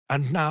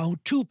And now,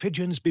 two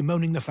pigeons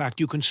bemoaning the fact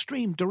you can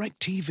stream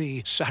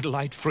DirecTV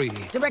satellite-free.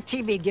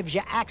 DirecTV gives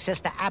you access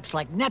to apps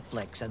like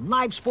Netflix and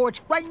live sports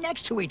right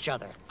next to each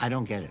other. I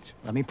don't get it.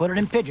 Let me put it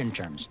in pigeon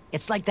terms.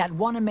 It's like that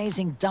one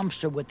amazing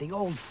dumpster with the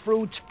old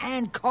fruits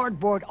and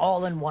cardboard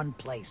all in one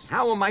place.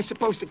 How am I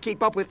supposed to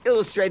keep up with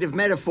illustrative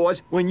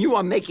metaphors when you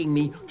are making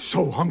me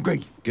so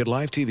hungry? Get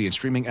live TV and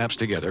streaming apps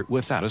together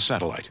without a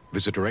satellite.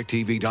 Visit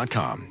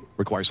DirecTV.com.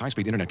 Requires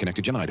high-speed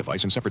internet-connected Gemini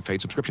device and separate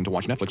paid subscription to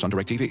watch Netflix on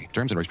DirecTV.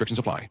 Terms and restrictions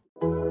apply.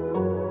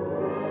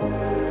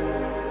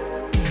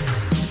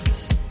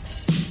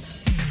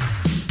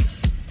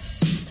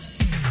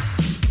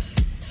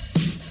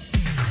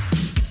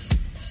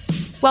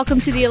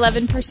 Welcome to the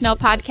 11 Personnel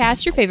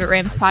Podcast, your favorite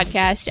Rams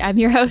podcast. I'm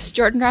your host,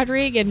 Jordan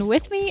Rodriguez, and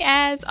with me,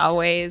 as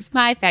always,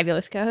 my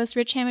fabulous co-host,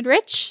 Rich Hammond.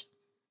 Rich,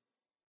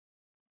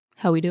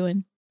 how we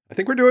doing? I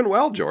think we're doing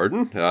well,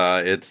 Jordan.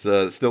 It's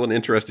still an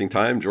interesting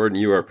time. Jordan,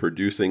 you are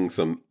producing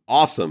some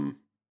awesome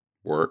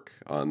work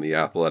on the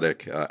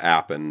Athletic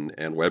app and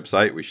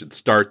website. We should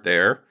start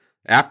there.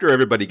 After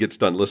everybody gets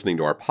done listening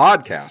to our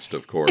podcast,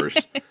 of course,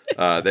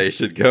 they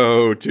should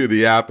go to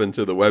the app and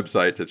to the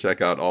website to check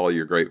out all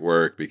your great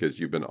work, because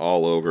you've been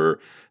all over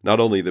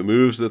not only the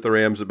moves that the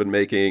Rams have been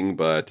making,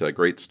 but a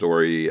great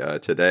story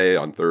today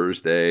on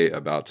Thursday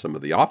about some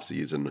of the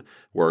offseason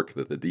work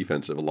that the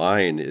defensive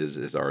line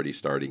is already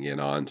starting in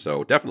on.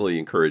 So definitely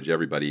encourage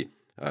everybody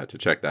to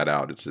check that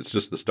out. It's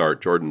just the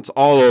start. Jordan's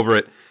all over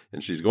it,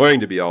 and she's going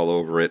to be all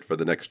over it for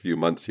the next few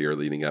months here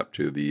leading up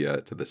to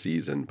the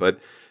season. But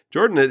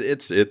Jordan,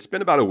 it's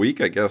been about a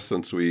week, I guess,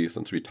 since we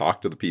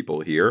talked to the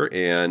people here,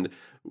 and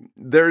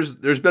there's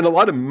been a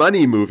lot of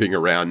money moving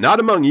around. Not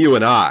among you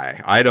and I.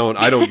 I don't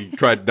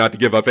try not to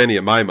give up any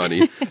of my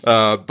money,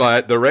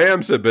 but the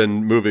Rams have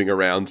been moving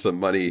around some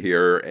money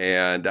here,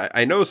 and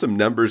I know some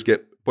numbers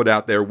get put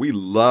out there. We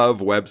love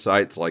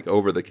websites like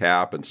Over the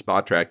Cap and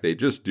SpotTrack. They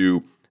just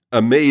do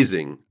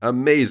amazing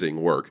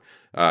work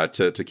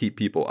to keep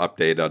people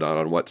updated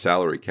on what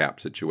salary cap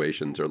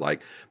situations are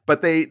like.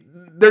 But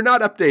they're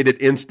not updated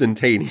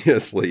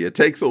instantaneously. It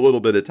takes a little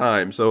bit of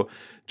time. So,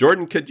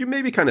 Jordan, could you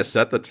maybe kind of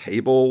set the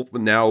table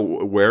now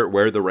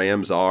where the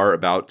Rams are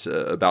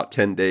about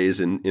 10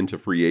 days into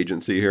free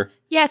agency here?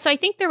 Yeah, so I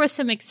think there was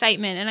some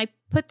excitement, and I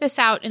put this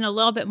out in a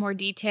little bit more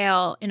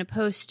detail in a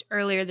post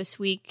earlier this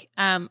week.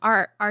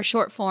 Our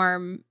short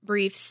form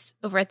briefs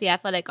over at The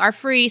Athletic are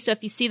free, so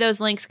if you see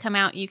those links come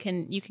out, you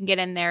can get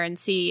in there and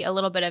see a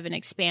little bit of an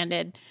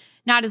expanded,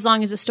 not as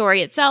long as the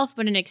story itself,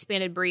 but an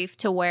expanded brief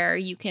to where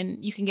you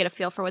can get a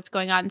feel for what's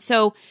going on.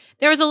 So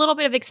there was a little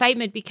bit of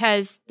excitement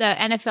because the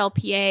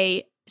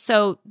NFLPA,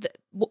 so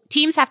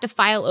teams have to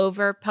file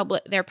over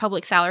their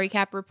public salary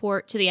cap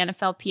report to the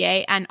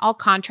NFLPA, and all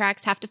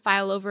contracts have to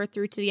file over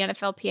through to the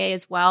NFLPA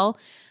as well.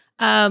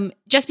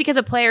 Just because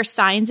a player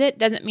signs it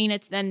doesn't mean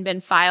it's then been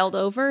filed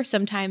over.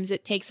 Sometimes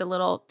it takes a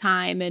little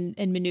time and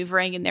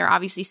maneuvering, and they're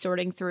obviously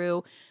sorting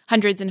through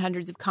hundreds and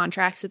hundreds of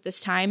contracts at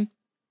this time.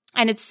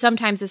 And it's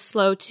sometimes as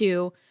slow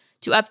to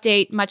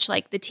update, much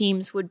like the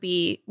teams would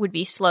be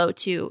slow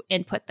to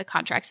input the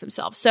contracts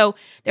themselves. So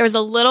there was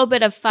a little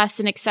bit of fuss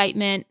and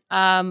excitement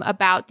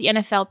about the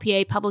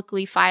NFLPA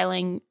publicly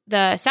filing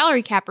the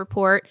salary cap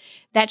report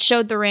that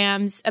showed the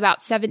Rams about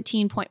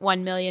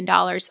 $17.1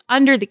 million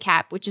under the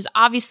cap, which is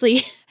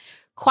obviously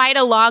quite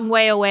a long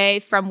way away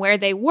from where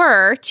they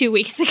were 2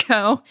 weeks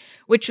ago,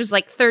 which was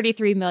like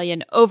 $33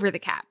 million over the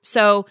cap.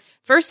 So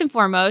first and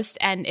foremost,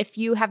 and if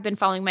you have been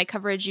following my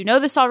coverage, you know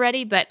this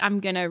already, but I'm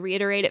going to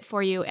reiterate it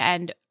for you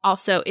and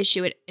also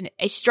issue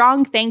a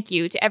strong thank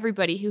you to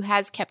everybody who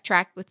has kept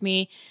track with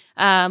me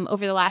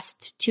over the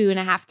last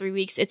 2.5, 3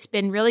 weeks. It's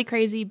been really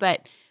crazy,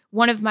 but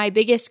one of my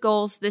biggest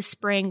goals this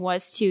spring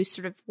was to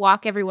sort of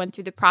walk everyone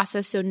through the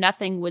process so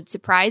nothing would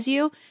surprise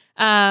you.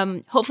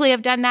 Hopefully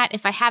I've done that.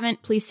 If I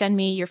haven't, please send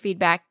me your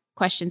feedback,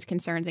 questions,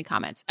 concerns, and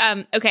comments.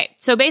 Okay,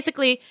 so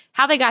basically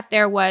how they got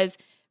there was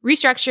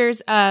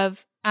restructures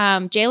of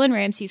Jalen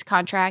Ramsey's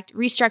contract,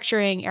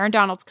 restructuring Aaron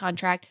Donald's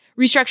contract,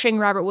 restructuring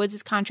Robert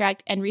Woods'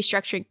 contract, and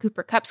restructuring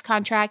Cooper Kupp's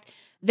contract.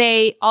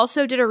 They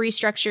also did a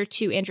restructure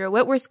to Andrew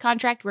Whitworth's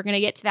contract. We're going to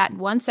get to that in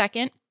 1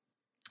 second.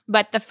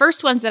 But the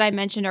first ones that I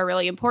mentioned are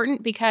really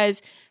important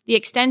because the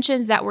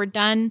extensions that were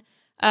done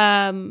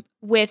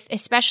with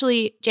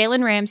especially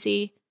Jalen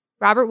Ramsey,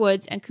 Robert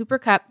Woods, and Cooper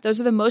Kupp,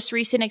 those are the most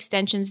recent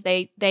extensions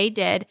they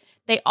did.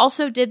 They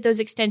also did those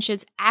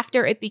extensions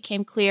after it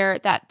became clear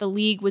that the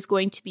league was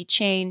going to be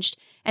changed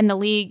and the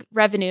league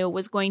revenue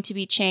was going to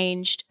be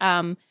changed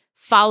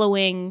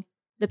following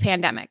the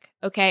pandemic.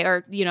 Okay.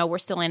 Or, we're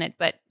still in it,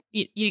 but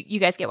you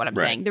guys get what I'm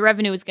saying. The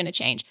revenue is going to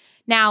change.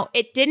 Now,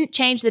 it didn't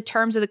change the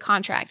terms of the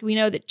contract. We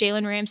know that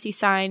Jalen Ramsey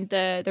signed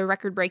the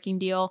record-breaking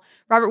deal.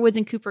 Robert Woods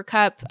and Cooper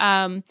Kupp.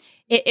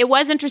 It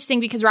was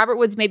interesting because Robert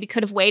Woods maybe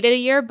could have waited a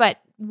year, but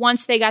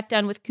once they got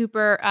done with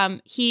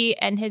Cooper, he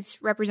and his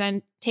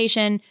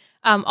representation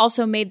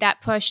also made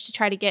that push to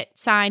try to get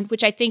signed,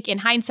 which I think in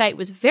hindsight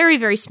was very,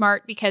 very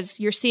smart because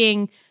you're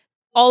seeing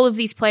all of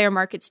these player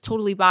markets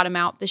totally bottom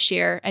out this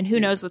year, and who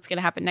knows what's going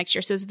to happen next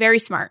year. So it's very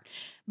smart.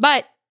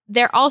 But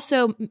they're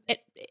also,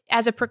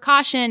 as a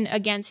precaution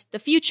against the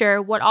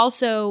future, what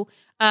also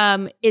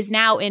is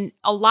now in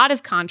a lot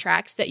of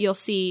contracts that you'll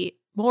see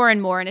more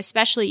and more, and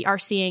especially are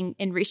seeing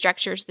in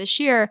restructures this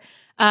year,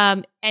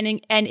 and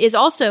is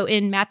also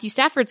in Matthew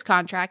Stafford's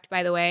contract,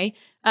 by the way,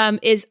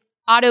 is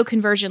auto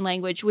conversion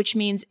language, which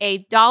means a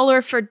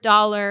dollar for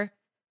dollar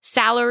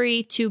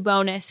salary to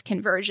bonus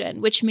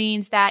conversion, which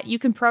means that you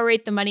can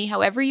prorate the money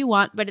however you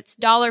want, but it's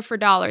dollar for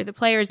dollar. The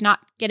player is not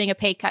getting a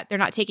pay cut. They're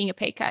not taking a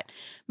pay cut.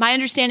 My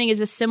understanding is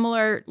a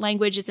similar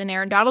language is in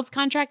Aaron Donald's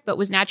contract, but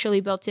was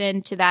naturally built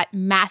into that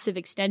massive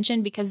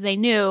extension because they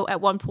knew at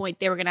one point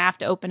they were going to have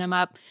to open him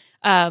up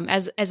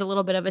as a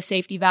little bit of a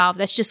safety valve.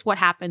 That's just what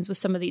happens with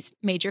some of these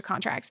major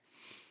contracts.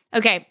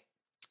 Okay.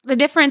 The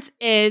difference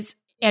is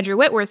Andrew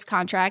Whitworth's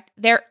contract.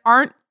 There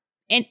aren't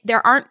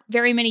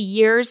very many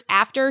years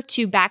after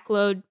to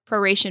backload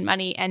proration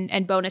money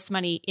and bonus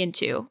money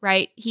into,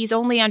 right? He's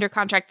only under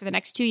contract for the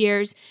next 2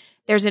 years.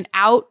 There's an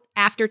out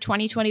after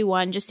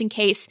 2021, just in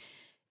case.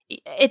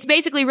 It's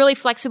basically really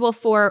flexible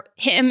for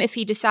him if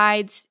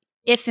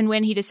and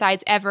when he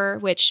decides ever,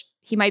 which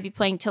he might be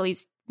playing till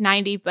he's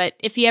 90, but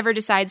if he ever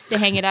decides to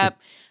hang it up,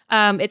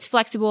 it's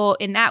flexible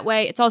in that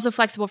way. It's also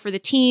flexible for the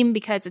team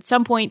because at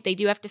some point they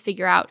do have to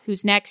figure out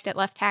who's next at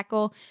left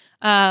tackle.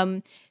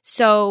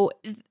 So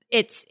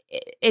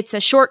it's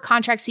a short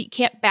contract, so you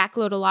can't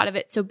backload a lot of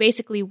it. So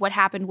basically what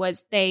happened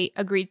was they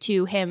agreed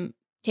to him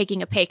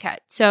taking a pay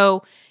cut.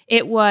 So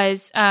it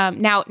was,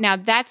 now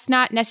that's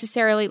not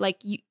necessarily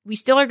like, we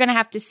still are going to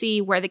have to see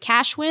where the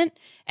cash went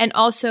and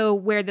also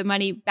where the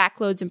money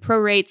backloads and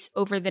prorates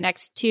over the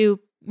next 2,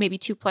 maybe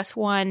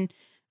 2+1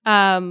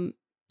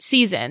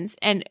 seasons.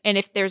 And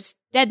if there's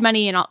dead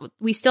money and all,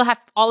 we still have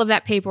all of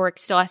that paperwork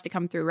still has to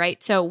come through,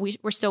 right? So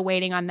we're still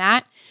waiting on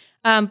that.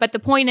 But the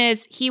point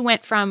is, he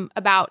went from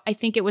I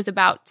think it was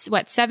about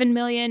 $7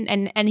 million,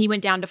 and he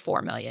went down to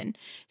 $4 million.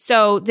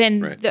 So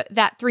then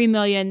that $3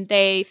 million,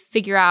 they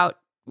figure out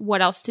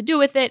what else to do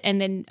with it,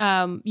 and then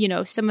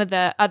some of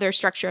the other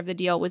structure of the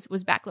deal was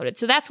backloaded.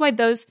 So that's why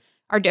those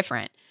are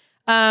different.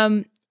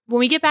 When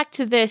we get back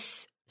to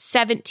this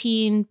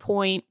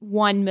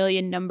 $17.1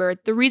 million number,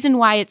 the reason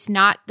why it's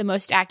not the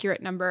most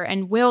accurate number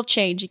and will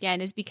change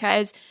again is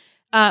because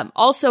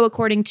also,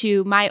 according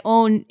to my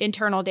own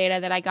internal data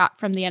that I got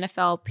from the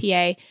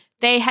NFLPA,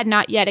 they had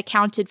not yet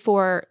accounted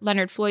for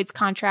Leonard Floyd's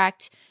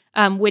contract,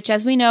 which,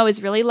 as we know,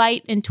 is really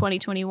light in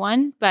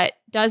 2021, but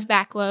does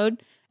backload.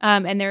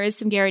 And there is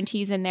some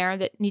guarantees in there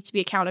that need to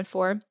be accounted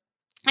for.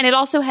 And it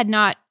also had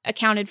not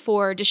accounted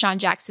for Deshaun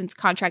Jackson's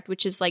contract,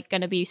 which is like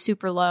going to be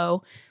super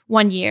low,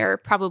 1 year,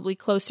 probably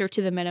closer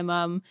to the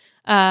minimum,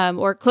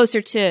 or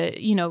closer to,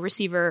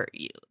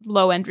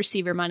 low-end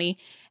receiver money.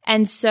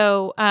 And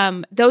so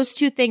those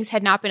two things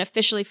had not been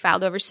officially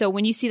filed over. So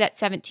when you see that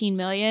 $17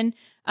 million,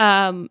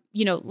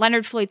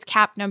 Leonard Floyd's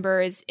cap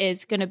number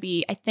is going to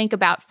be, I think,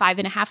 about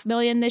 $5.5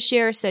 million this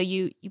year. So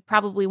you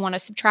probably want to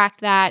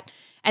subtract that.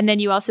 And then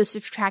you also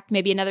subtract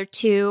maybe another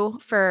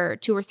 2 or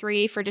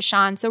 3 for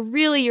Deshaun. So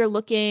really you're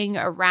looking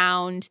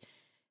around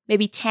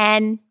maybe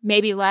 10,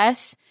 maybe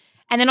less.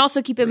 And then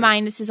also keep in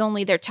mind, this is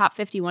only their top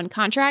 51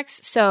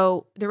 contracts.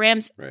 So the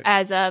Rams,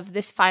 as of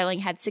this filing,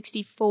 had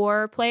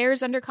 64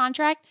 players under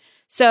contract.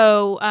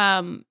 So,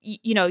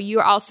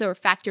 you're also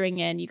factoring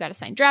in, you got to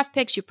sign draft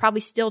picks. You're probably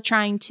still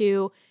trying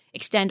to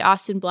extend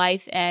Austin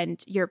Blythe,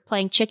 and you're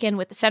playing chicken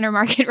with the center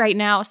market right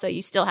now. So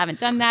you still haven't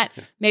done that.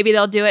 Maybe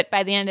they'll do it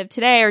by the end of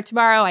today or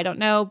tomorrow. I don't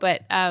know.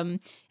 But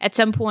at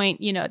some point,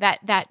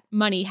 that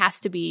money has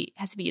to be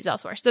used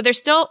elsewhere. So they're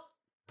still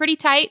pretty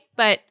tight,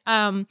 but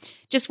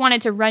just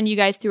wanted to run you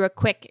guys through a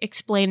quick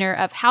explainer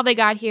of how they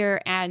got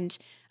here and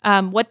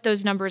what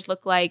those numbers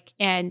look like.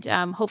 And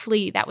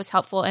hopefully that was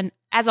helpful. And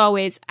as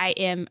always, I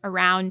am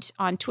around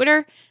on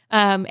Twitter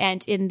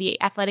and in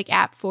the Athletic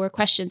app for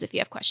questions if you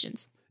have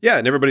questions. Yeah,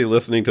 and everybody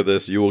listening to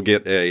this, you will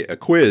get a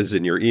quiz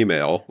in your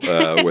email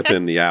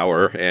within the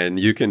hour, and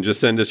you can just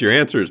send us your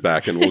answers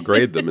back, and we'll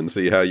grade them and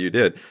see how you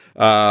did.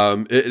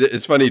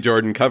 It's funny,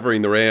 Jordan,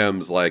 covering the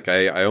Rams, like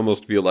I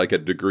almost feel like a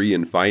degree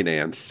in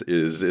finance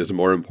is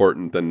more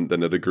important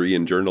than a degree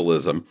in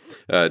journalism,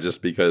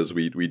 just because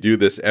we do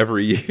this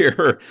every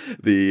year,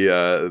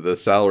 the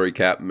salary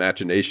cap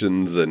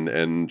machinations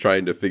and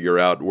trying to figure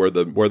out where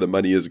the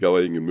money is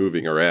going and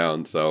moving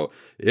around. So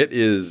it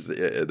is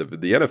the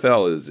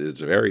NFL is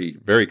very,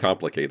 very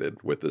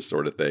complicated with this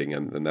sort of thing,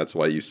 and that's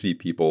why you see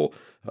people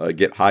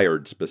get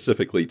hired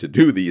specifically to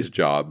do these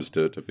jobs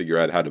to figure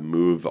out how to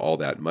move all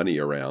that money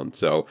around.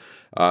 So,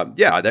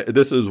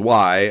 this is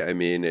why. I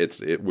mean,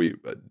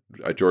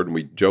 Jordan,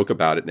 we joke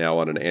about it now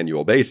on an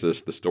annual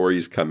basis. The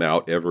stories come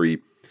out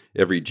every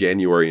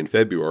January and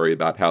February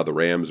about how the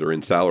Rams are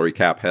in salary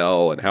cap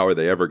hell and how are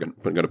they ever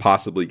going to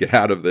possibly get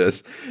out of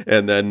this.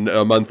 And then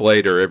a month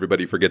later,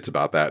 everybody forgets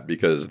about that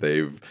because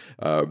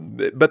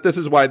but this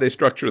is why they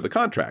structure the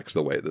contracts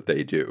the way that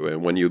they do.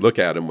 And when you look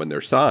at them when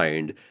they're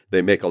signed,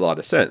 they make a lot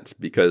of sense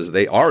because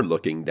they are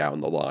looking down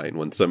the line.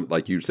 When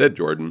like you said,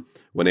 Jordan,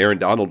 when Aaron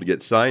Donald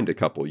gets signed a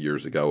couple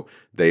years ago,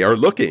 they are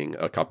looking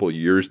a couple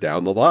years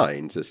down the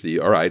line to see,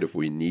 all right, if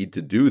we need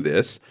to do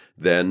this,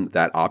 then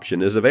that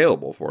option is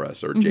available for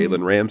us. Or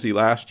Jalen Ramsey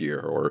last year,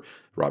 or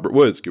Robert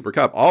Woods, Cooper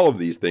Kupp. All of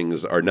these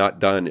things are not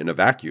done in a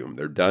vacuum.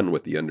 They're done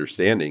with the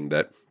understanding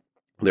that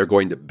they're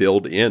going to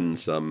build in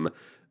some,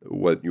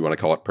 what you want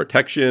to call it,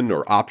 protection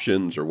or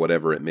options or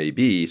whatever it may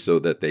be, so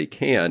that they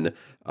can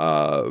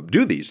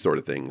do these sort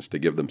of things to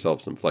give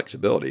themselves some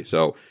flexibility.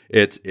 So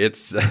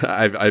it's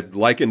I've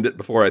likened it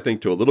before, I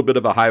think, to a little bit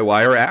of a high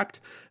wire act.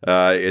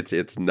 It's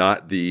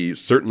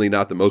certainly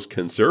not the most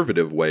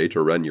conservative way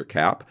to run your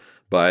cap,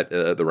 but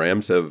the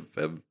Rams have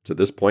to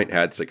this point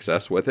had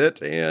success with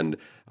it, and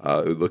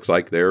it looks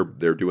like they're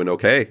doing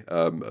okay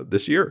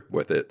this year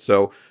with it.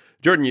 So,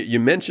 Jordan, you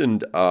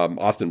mentioned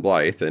Austin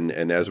Blythe, and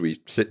as we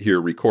sit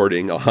here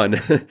recording on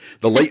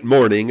the late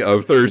morning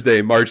of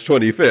Thursday, March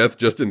 25th,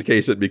 just in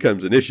case it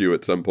becomes an issue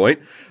at some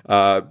point,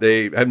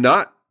 they have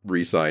not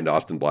re-signed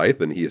Austin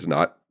Blythe, and he is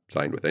not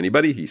signed with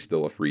anybody. He's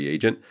still a free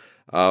agent.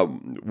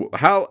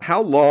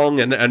 How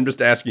long? And I'm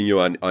just asking you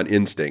on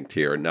instinct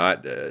here,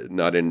 not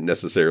in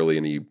necessarily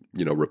any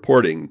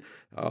reporting.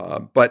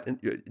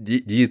 But do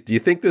you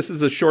think this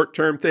is a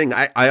short-term thing?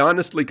 I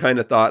honestly kind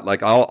of thought,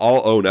 like, I'll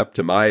own up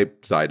to my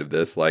side of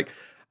this. Like,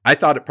 I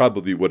thought it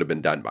probably would have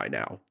been done by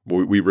now.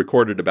 We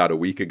recorded about a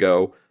week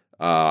ago.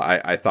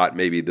 I thought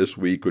maybe this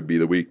week would be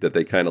the week that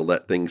they kind of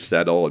let things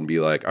settle and be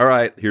like, all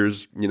right,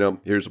 here's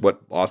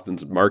what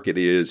Austin's market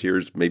is.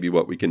 Here's maybe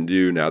what we can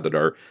do now that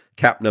our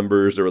cap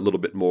numbers are a little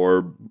bit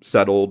more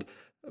settled.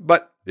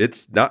 But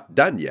it's not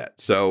done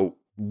yet. So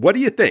what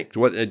do you think?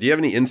 Do you have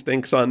any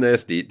instincts on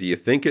this? Do you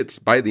think it's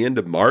by the end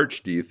of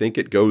March? Do you think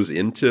it goes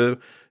into,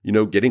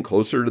 getting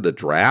closer to the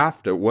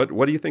draft? Or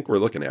what do you think we're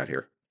looking at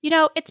here?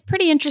 It's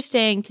pretty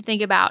interesting to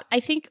think about. I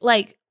think,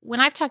 like, when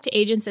I've talked to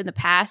agents in the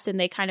past and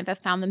they kind of have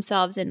found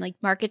themselves in like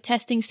market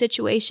testing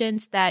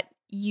situations that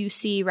you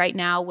see right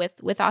now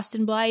with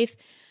Austin Blythe,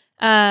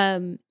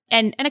 and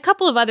a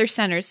couple of other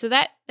centers. So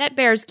that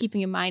bears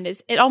keeping in mind.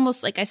 Is it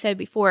almost, like I said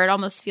before, it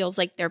almost feels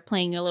like they're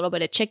playing a little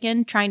bit of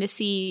chicken, trying to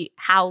see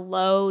how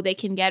low they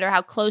can get or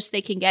how close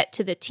they can get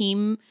to the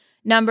team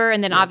number.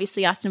 And then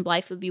obviously Austin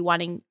Blythe would be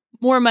wanting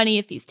more money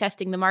if he's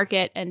testing the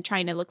market and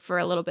trying to look for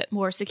a little bit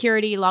more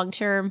security long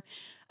term.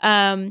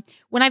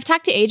 When I've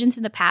talked to agents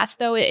in the past,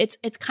 though,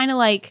 it's kind of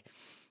like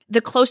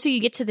the closer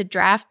you get to the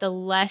draft, the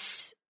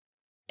less,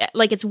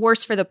 like, it's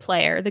worse for the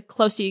player, the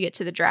closer you get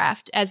to the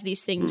draft as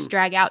these things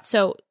drag out.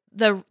 So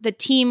the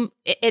team,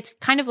 it's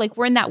kind of like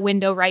we're in that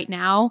window right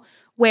now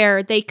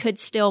where they could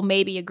still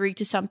maybe agree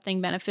to something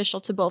beneficial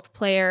to both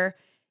player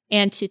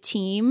and to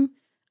team.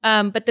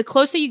 But the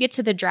closer you get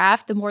to the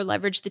draft, the more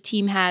leverage the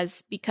team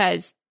has,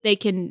 because they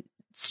can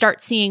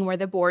start seeing where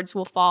the boards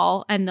will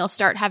fall, and they'll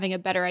start having a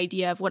better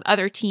idea of what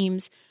other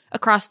teams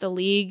across the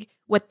league,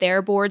 what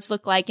their boards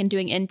look like, and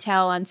doing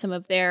intel on some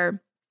of their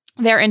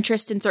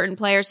interest in certain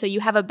players. So you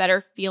have a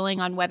better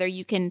feeling on whether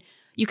you can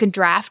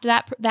draft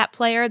that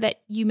player that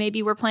you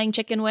maybe were playing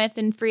chicken with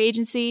in free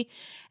agency.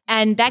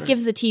 And that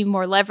gives the team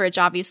more leverage,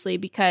 obviously,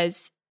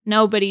 because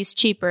nobody's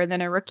cheaper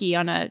than a rookie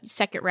on a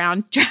second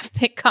round draft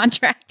pick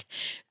contract.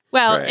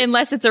 Well,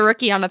 unless it's a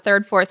rookie on a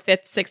 3rd, 4th,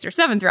 5th, 6th, or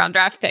 7th round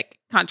draft pick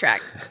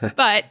contract.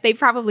 But they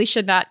probably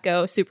should not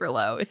go super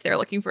low if they're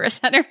looking for a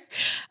center.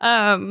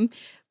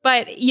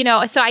 But,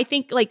 so I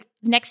think, like,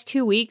 next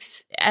 2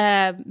 weeks,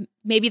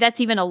 maybe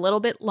that's even a little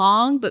bit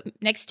long, but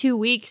next 2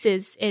 weeks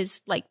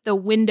is like the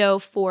window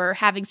for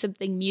having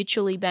something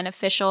mutually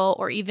beneficial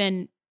or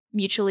even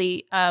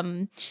mutually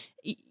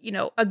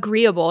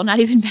agreeable, not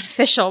even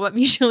beneficial, but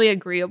mutually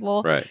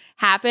agreeable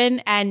happen.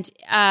 And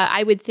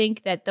I would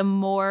think that the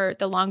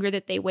longer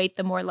that they wait,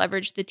 the more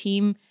leverage the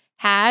team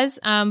has.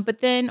 But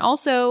then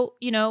also,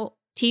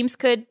 teams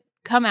could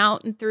come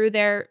out and through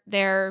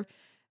their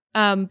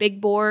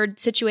big board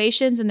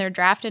situations and their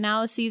draft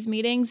analyses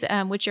meetings,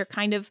 which are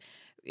kind of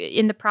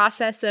in the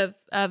process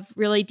of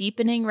really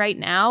deepening right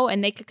now.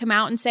 And they could come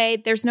out and say,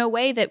 there's no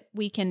way that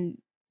we can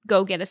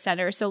go get a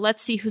center, so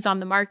let's see who's on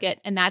the market.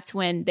 And that's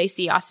when they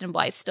see Austin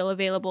Blythe still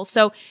available.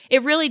 So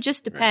it really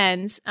just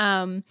depends.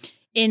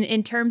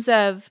 In terms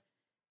of,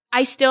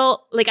 I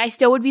still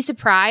would be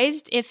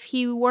surprised if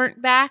he weren't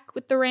back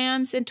with the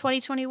Rams in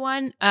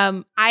 2021.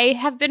 I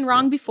have been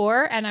wrong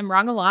before, and I'm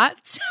wrong a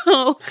lot.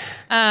 So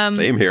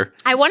same here.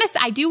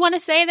 I do want to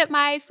say that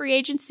my free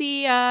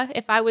agency,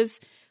 if I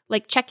was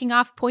like checking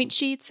off point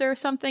sheets or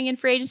something in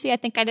free agency, I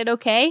think I did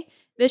okay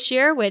this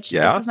year, which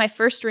this is my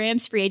first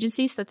Rams free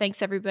agency. So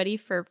thanks everybody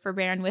for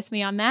bearing with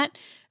me on that.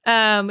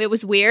 It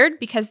was weird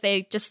because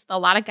a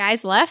lot of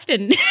guys left,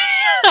 and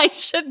I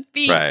should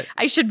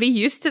be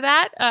used to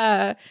that.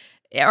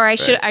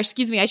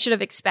 I should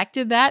have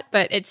expected that,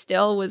 but it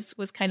still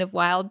was kind of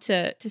wild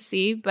to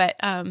see. But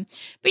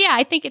yeah,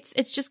 I think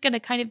it's just going to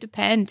kind of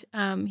depend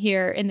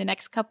here in the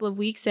next couple of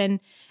weeks, and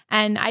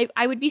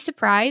I would be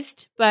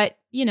surprised, but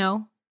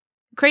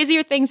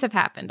crazier things have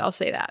happened. I'll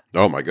say that.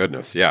 Oh my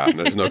goodness. Yeah.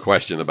 There's no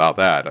question about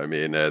that. I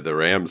mean, the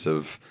Rams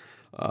have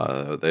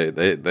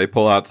They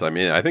pull out. I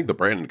mean, I think the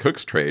Brandon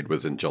Cooks trade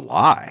was in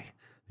July.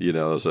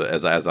 So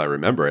as I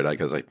remember it,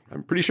 because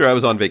I'm pretty sure I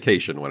was on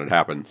vacation when it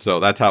happened. So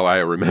that's how I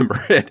remember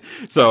it.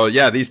 So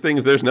yeah, these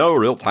things, there's no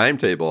real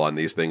timetable on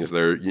these things.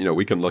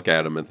 We can look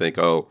at them and think,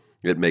 oh,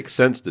 it makes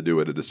sense to do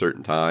it at a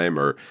certain time,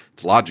 or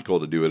it's logical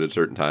to do it at a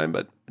certain time,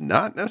 but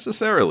not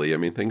necessarily. I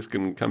mean, things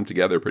can come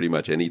together pretty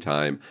much any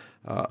time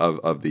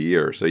of the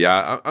year. So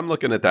yeah, I'm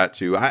looking at that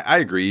too. I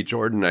agree,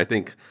 Jordan. I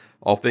think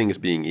all things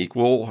being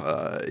equal,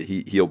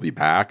 he'll be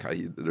back.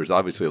 There's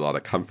obviously a lot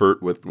of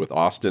comfort with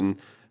Austin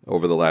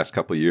over the last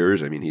couple of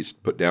years. I mean, he's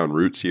put down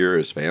roots here,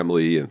 his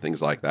family and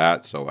things like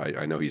that. So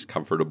I know he's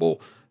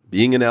comfortable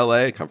being in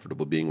LA,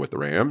 comfortable being with the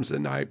Rams,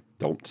 and I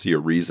don't see a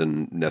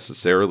reason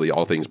necessarily,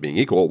 all things being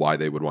equal, why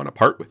they would want to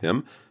part with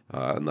him,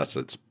 unless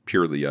it's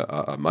purely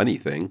a money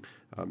thing.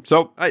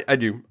 So I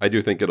do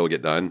think it'll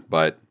get done,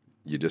 but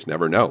you just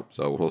never know.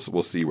 So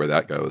we'll see where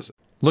that goes.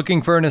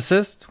 Looking for an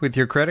assist with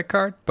your credit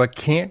card, but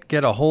can't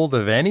get a hold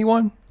of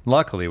anyone?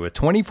 Luckily, with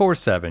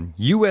 24/7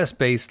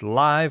 U.S.-based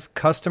live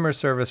customer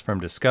service from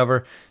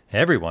Discover,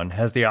 everyone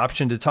has the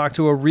option to talk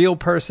to a real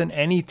person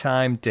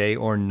anytime, day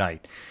or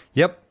night.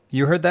 Yep,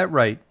 you heard that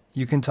right.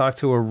 You can talk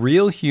to a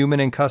real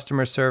human in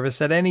customer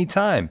service at any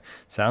time.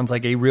 Sounds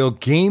like a real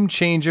game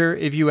changer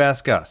if you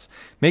ask us.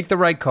 Make the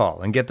right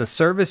call and get the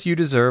service you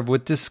deserve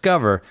with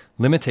Discover.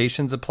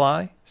 Limitations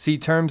apply. See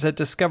terms at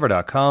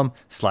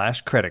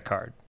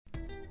discover.com/creditcard.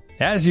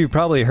 As you've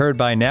probably heard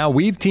by now,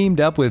 we've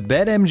teamed up with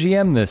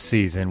BetMGM this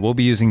season. We'll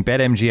be using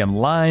BetMGM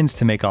lines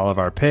to make all of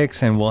our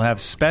picks, and we'll have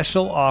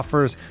special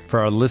offers for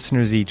our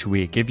listeners each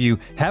week. If you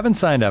haven't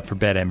signed up for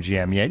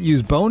BetMGM yet,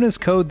 use bonus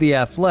code The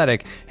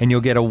Athletic, and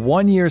you'll get a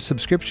 1-year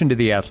subscription to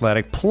The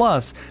Athletic,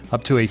 plus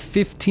up to a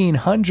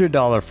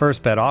 $1,500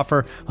 first bet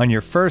offer on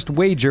your first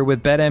wager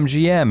with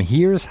BetMGM.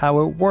 Here's how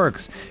it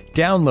works.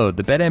 Download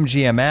the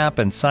BetMGM app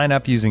and sign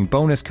up using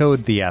bonus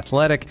code The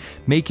Athletic.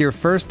 Make your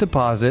first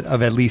deposit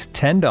of at least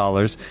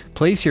 $10.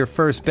 Place your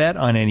first bet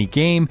on any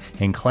game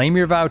and claim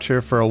your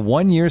voucher for a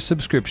 1-year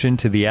subscription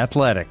to The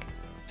Athletic.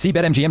 See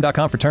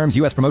BetMGM.com for terms.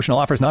 U.S. promotional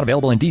offers not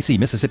available in D.C.,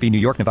 Mississippi, New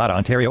York, Nevada,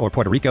 Ontario, or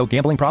Puerto Rico.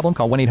 Gambling problem?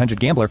 Call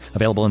 1-800-GAMBLER.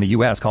 Available in the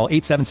U.S. Call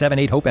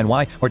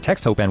 877-8-HOPE-NY or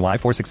text HOPE-NY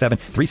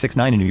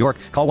 467-369 in New York.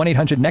 Call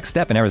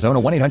 1-800-NEXT-STEP in Arizona.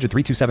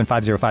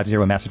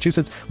 1-800-327-5050 in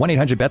Massachusetts.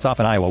 1-800-BETS-OFF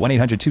in Iowa.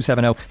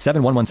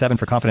 1-800-270-7117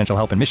 for confidential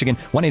help in Michigan.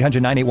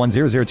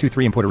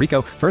 1-800-981-0023 in Puerto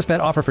Rico. First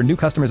bet offer for new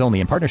customers only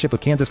in partnership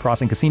with Kansas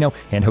Crossing Casino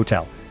and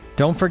Hotel.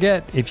 Don't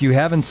forget, if you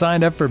haven't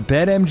signed up for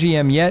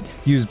BetMGM yet,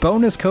 use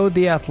bonus code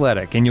The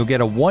Athletic, and you'll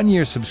get a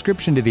 1-year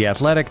subscription to The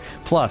Athletic,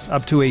 plus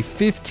up to a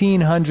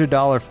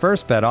 $1,500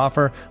 first bet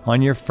offer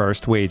on your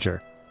first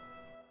wager.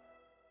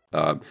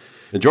 And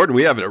Jordan,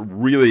 we have a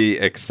really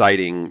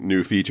exciting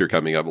new feature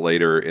coming up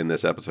later in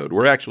this episode.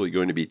 We're actually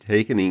going to be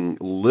taking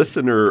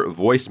listener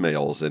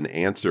voicemails and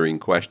answering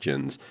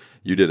questions.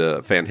 You did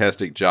a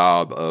fantastic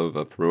job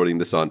of promoting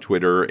this on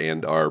Twitter,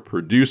 and our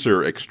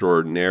producer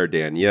extraordinaire,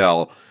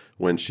 Danielle,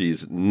 when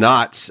she's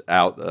not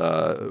out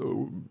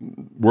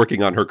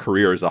working on her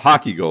career as a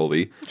hockey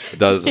goalie,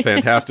 does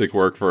fantastic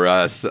work for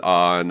us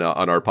on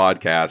our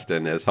podcast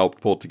and has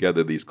helped pull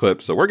together these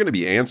clips. So we're going to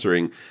be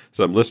answering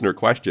some listener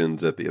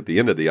questions at the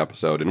end of the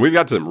episode, and we've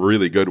got some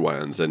really good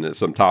ones and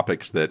some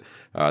topics that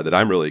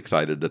I'm really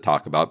excited to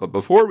talk about. But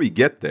before we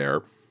get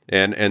there,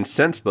 and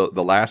since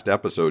the last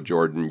episode,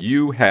 Jordan,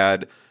 you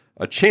had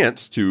a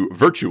chance to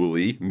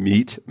virtually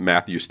meet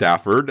Matthew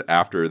Stafford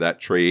after that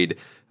trade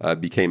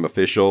became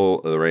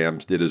official. The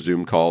Rams did a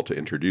Zoom call to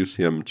introduce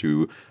him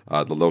to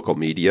the local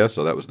media.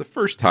 So that was the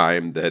first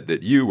time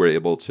that you were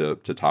able to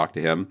talk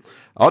to him.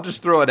 I'll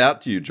just throw it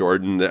out to you,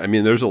 Jordan. I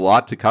mean, there's a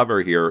lot to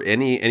cover here.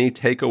 Any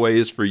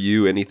takeaways for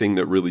you? Anything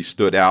that really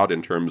stood out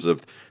in terms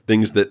of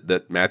things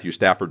that Matthew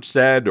Stafford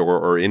said,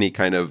 or any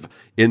kind of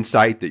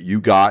insight that you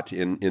got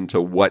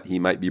into what he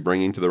might be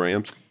bringing to the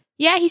Rams?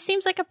 Yeah, he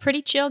seems like a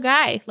pretty chill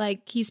guy.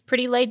 Like, he's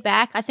pretty laid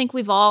back. I think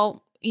we've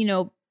all,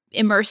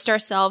 immersed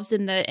ourselves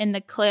in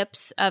the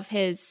clips of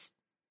his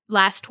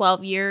last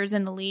 12 years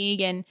in the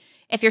league. And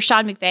if you're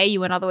Sean McVay, you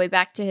went all the way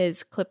back to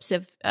his clips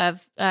of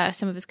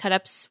some of his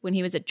cut-ups when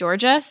he was at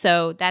Georgia.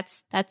 So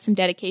that's some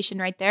dedication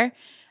right there.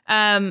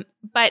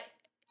 But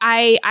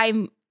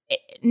I'm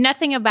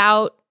nothing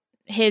about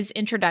his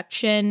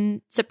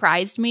introduction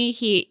surprised me.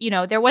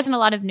 There wasn't a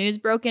lot of news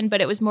broken,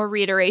 but it was more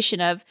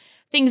reiteration of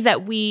things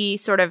that we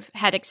sort of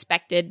had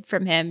expected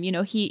from him.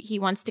 He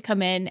wants to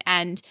come in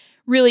and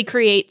really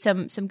create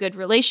some good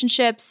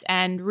relationships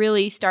and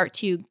really start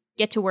to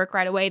get to work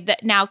right away.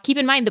 Now, keep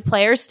in mind, the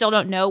players still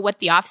don't know what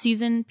the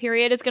offseason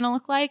period is going to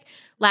look like.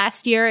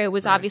 Last year, it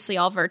was obviously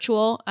all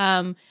virtual.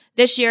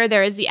 This year,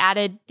 there is the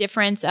added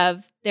difference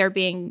of there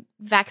being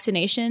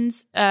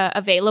vaccinations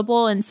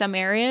available in some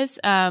areas.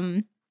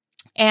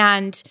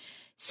 And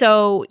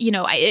so,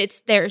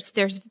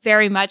 there's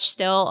very much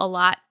still a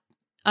lot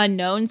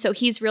unknown. So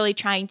he's really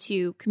trying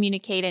to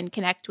communicate and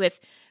connect with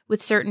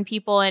certain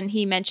people. And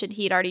he mentioned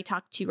he had already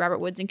talked to Robert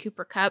Woods and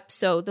Cooper Kupp.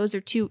 So those are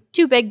two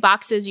big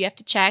boxes you have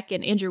to check,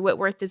 and Andrew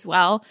Whitworth as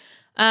well.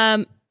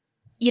 I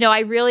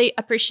really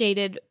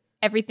appreciated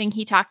everything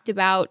he talked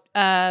about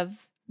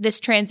of this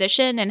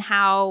transition and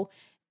how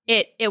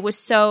it was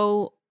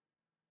so,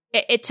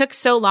 it took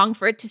so long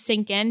for it to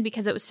sink in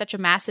because it was such a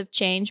massive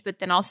change, but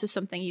then also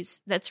something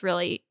that's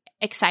really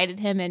excited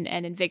him and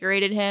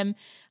invigorated him.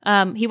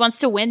 He wants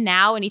to win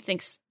now, and he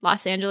thinks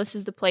Los Angeles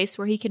is the place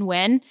where he can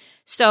win.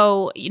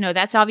 So,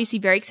 that's obviously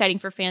very exciting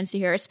for fans to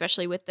hear,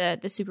 especially with the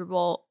Super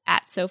Bowl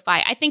at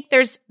SoFi. I think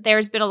there's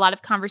been a lot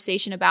of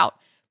conversation about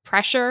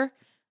pressure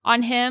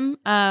on him.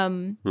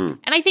 And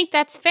I think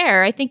that's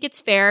fair. I think it's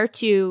fair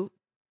to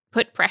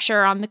put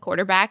pressure on the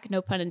quarterback,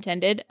 no pun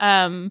intended.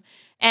 And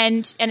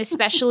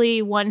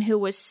especially one who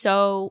was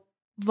so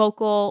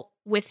vocal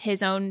with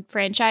his own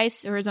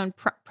franchise or his own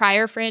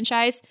prior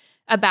franchise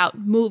about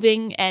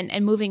moving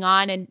and moving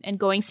on and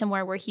going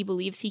somewhere where he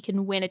believes he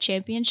can win a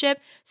championship.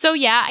 So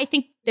yeah, I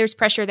think there's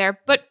pressure there.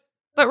 But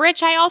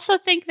Rich, I also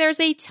think there's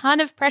a ton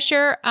of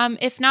pressure,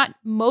 if not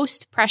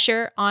most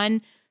pressure,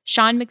 on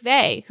Sean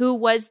McVay, who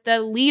was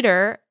the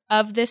leader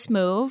of this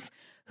move,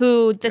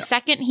 who the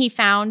second he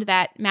found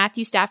that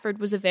Matthew Stafford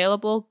was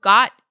available,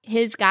 got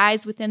his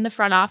guys within the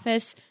front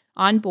office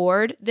on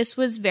board. This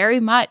was very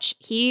much,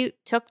 he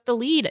took the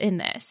lead in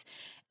this.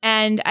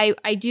 And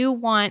I do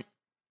want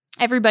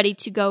everybody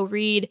to go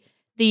read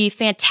the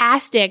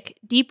fantastic,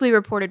 deeply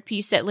reported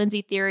piece that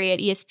Lindsey Thiry at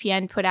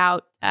ESPN put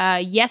out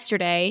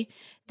yesterday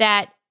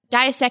that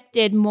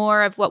dissected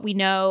more of what we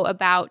know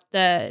about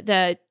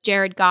the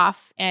Jared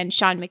Goff and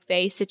Sean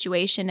McVay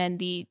situation and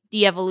the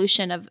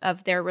de-evolution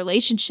of their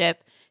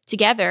relationship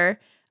together,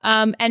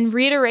 and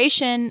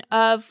reiteration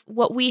of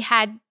what we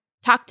had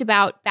talked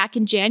about back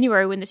in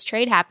January when this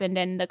trade happened,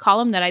 and the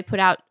column that I put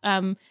out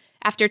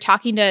after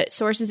talking to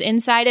sources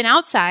inside and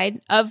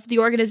outside of the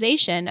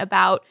organization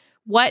about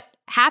what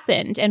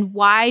happened and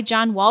why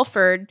John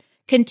Walford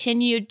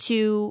continued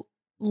to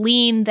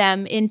lean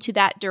them into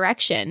that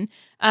direction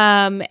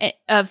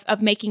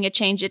of making a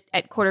change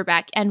at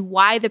quarterback, and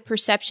why the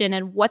perception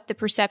and what the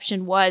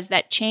perception was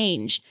that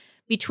changed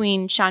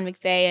between Sean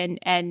McVay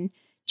and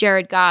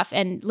Jared Goff.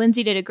 And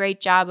Lindsey did a great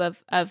job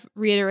of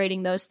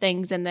reiterating those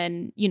things, and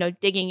then,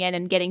 digging in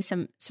and getting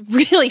some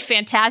really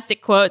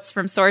fantastic quotes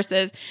from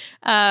sources.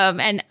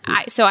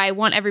 So I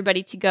want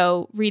everybody to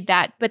go read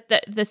that. But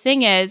the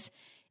thing is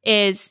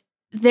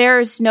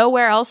there's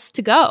nowhere else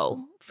to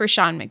go for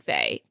Sean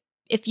McVay.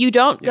 If you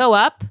don't go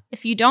up,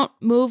 if you don't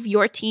move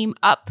your team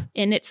up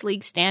in its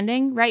league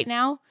standing right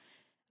now,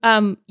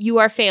 you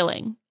are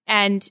failing.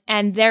 And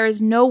there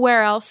is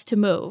nowhere else to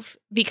move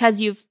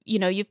because you've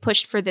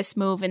pushed for this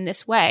move in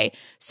this way.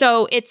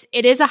 So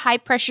it is a high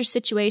pressure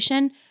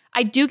situation.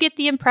 I do get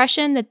the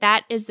impression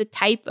that is the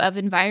type of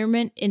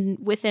environment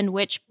within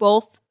which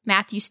both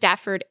Matthew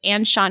Stafford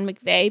and Sean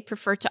McVay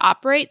prefer to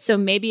operate. So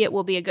maybe it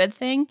will be a good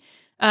thing.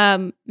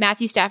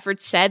 Matthew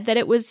Stafford said that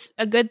it was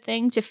a good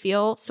thing to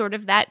feel sort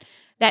of that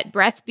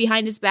breath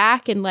behind his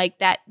back, and like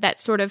that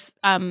sort of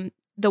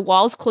the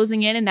walls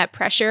closing in, and that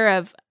pressure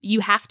of,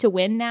 you have to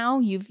win now.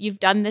 You've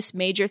done this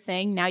major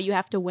thing. Now you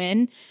have to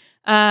win.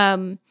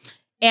 But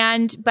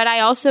I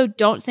also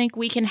don't think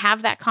we can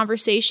have that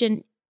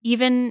conversation,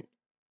 even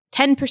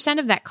 10%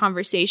 of that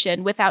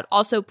conversation, without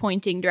also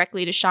pointing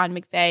directly to Sean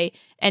McVay.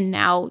 And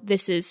now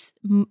this is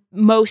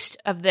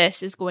most of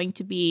this is going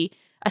to be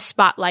a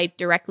spotlight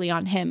directly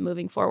on him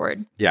moving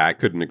forward. Yeah, I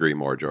couldn't agree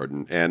more,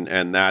 Jordan.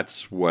 And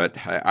that's what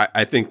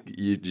I think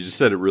you just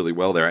said it really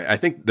well there. I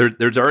think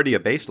there's already a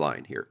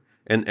baseline here.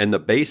 And the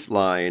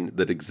baseline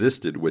that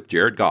existed with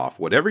Jared Goff,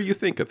 whatever you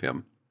think of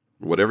him,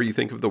 whatever you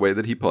think of the way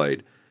that he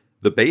played,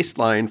 the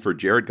baseline for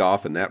Jared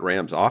Goff and that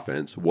Rams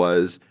offense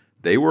was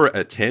they were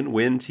a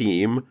 10-win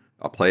team,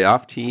 a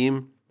playoff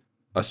team,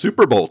 a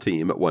Super Bowl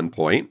team at one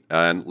point,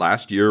 and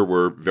last year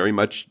were very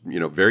much,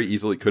 very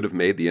easily could have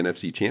made the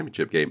NFC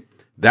Championship game.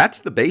 That's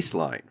the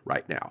baseline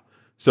right now.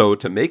 So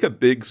to make a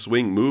big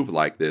swing move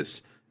like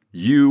this,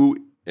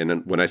 you,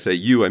 and when I say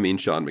you, I mean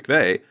Sean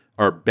McVay,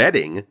 are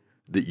betting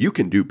that you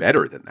can do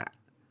better than that.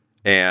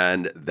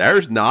 And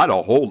there's not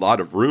a whole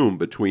lot of room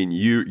between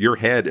your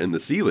head and the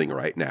ceiling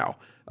right now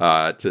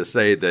to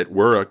say that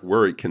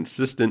we're a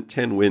consistent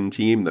 10-win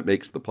team that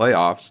makes the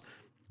playoffs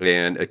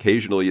and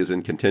occasionally is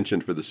in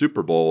contention for the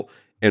Super Bowl,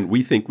 and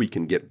we think we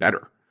can get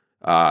better.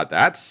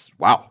 That's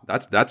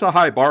a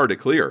high bar to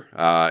clear.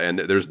 And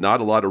there's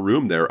not a lot of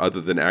room there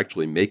other than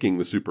actually making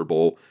the Super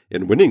Bowl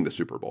and winning the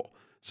Super Bowl.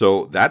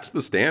 So that's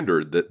the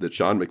standard that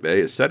Sean McVay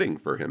is setting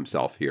for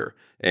himself here.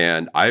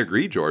 And I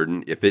agree,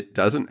 Jordan, if it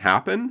doesn't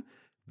happen,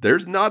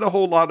 there's not a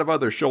whole lot of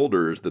other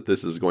shoulders that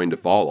this is going to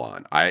fall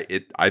on.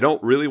 I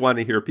don't really want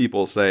to hear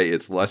people say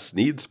it's Les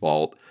Snead's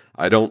fault.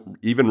 I don't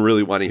even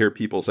really want to hear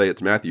people say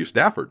it's Matthew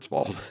Stafford's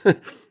fault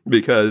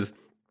because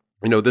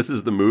this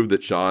is the move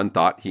that Sean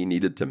thought he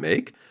needed to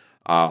make.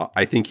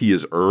 I think he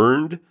has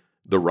earned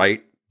the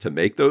right to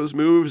make those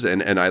moves.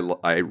 And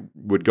I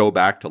would go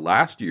back to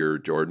last year,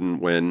 Jordan,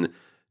 when,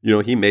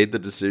 he made the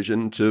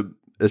decision to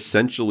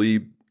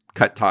essentially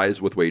cut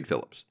ties with Wade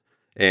Phillips.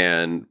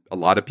 And a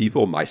lot of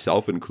people,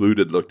 myself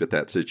included, looked at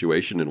that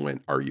situation and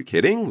went, are you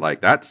kidding?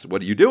 Like,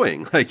 what are you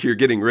doing? Like, you're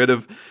getting rid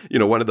of,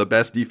 one of the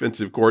best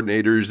defensive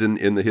coordinators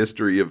in the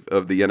history of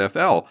the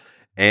NFL.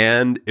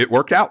 And it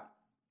worked out.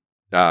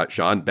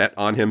 Sean bet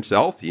on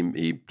himself.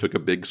 He took a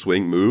big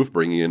swing move,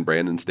 bringing in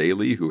Brandon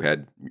Staley, who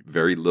had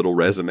very little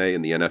resume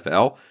in the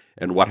NFL.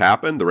 And what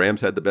happened? The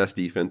Rams had the best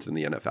defense in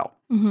the NFL.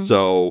 Mm-hmm.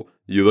 So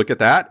you look at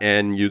that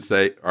and you'd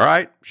say, all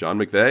right, Sean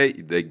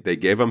McVay, they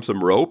gave him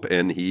some rope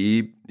and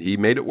he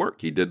made it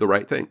work. He did the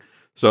right thing.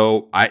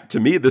 So to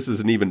me, this is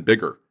an even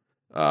bigger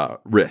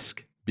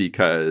risk,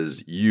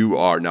 because you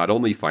are not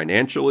only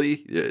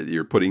financially,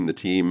 you're putting the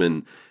team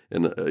in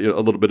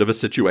a little bit of a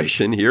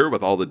situation here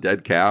with all the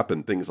dead cap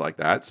and things like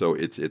that. So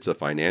it's a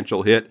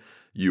financial hit.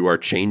 You are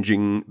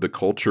changing the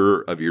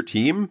culture of your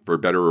team for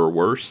better or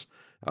worse.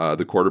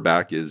 The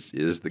quarterback is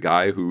the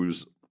guy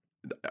who's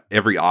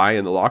every eye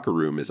in the locker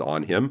room is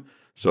on him.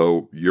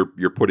 So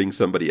you're putting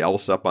somebody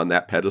else up on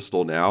that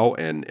pedestal now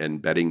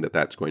and betting that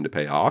that's going to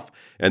pay off.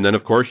 And then,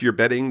 of course, you're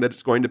betting that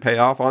it's going to pay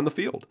off on the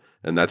field.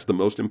 And that's the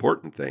most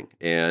important thing.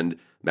 And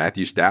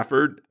Matthew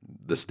Stafford,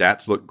 the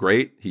stats look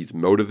great. He's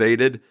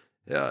motivated.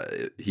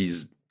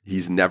 He's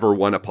never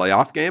won a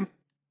playoff game.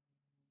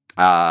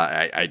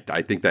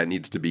 I think that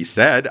needs to be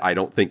said. I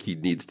don't think he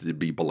needs to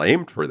be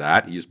blamed for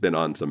that. He's been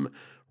on some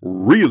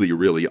really,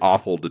 really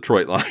awful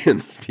Detroit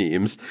Lions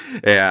teams,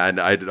 and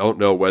I don't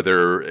know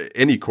whether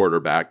any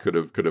quarterback could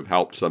have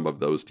helped some of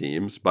those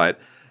teams, but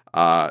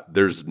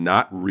there's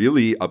not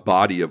really a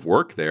body of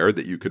work there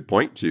that you could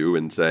point to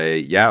and say,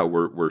 yeah,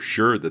 we're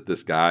sure that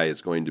this guy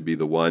is going to be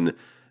the one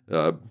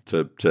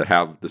to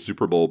have the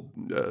Super Bowl,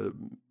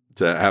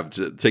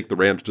 to take the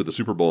Rams to the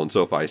Super Bowl in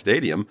SoFi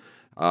Stadium.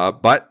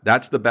 But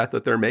that's the bet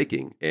that they're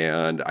making,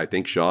 and I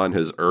think Sean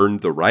has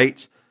earned the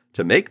right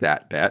to make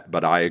that bet.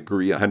 But I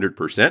agree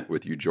 100%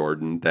 with you,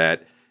 Jordan,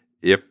 that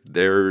if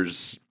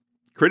there's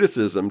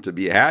criticism to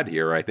be had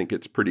here, I think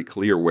it's pretty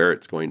clear where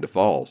it's going to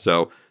fall.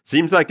 So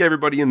seems like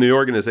everybody in the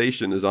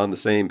organization is on the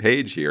same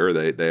page here.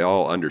 They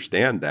all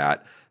understand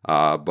that.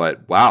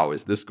 But wow,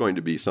 is this going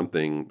to be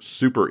something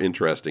super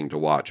interesting to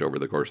watch over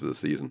the course of the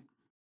season?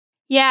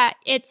 Yeah,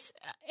 it's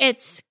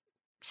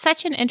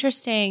such an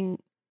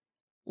interesting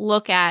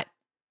look at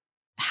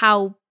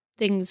how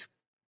things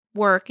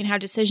work and how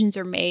decisions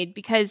are made,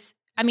 because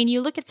I mean, you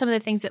look at some of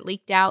the things that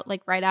leaked out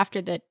like right after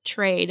the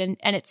trade, and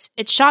it's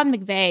Sean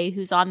McVay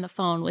who's on the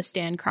phone with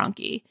Stan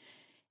Kroenke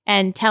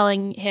and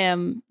telling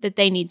him that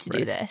they need to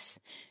do this,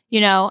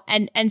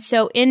 and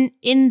so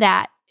in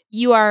that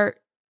you are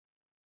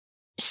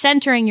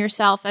centering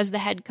yourself as the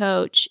head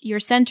coach,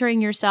 you're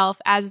centering yourself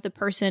as the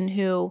person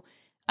who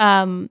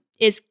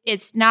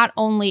it's not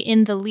only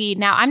in the lead.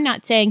 Now, I'm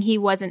not saying he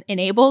wasn't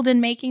enabled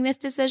in making this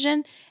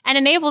decision, and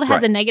enabled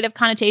has a negative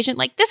connotation.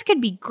 Like, this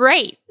could be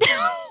great.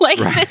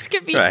 This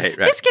could be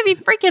this could be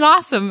freaking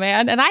awesome,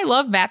 man. And I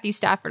love Matthew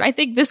Stafford. I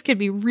think this could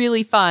be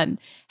really fun.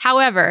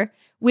 However,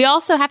 we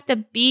also have to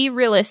be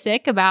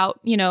realistic about,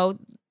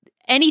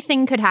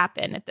 anything could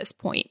happen at this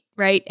point,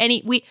 right?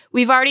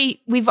 We've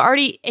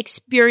already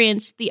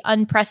experienced the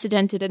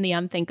unprecedented and the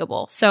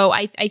unthinkable. So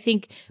I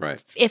think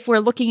if we're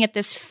looking at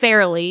this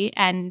fairly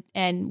and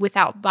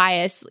without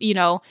bias,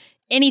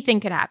 anything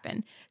could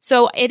happen.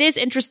 So it is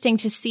interesting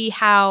to see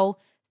how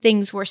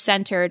things were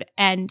centered,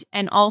 and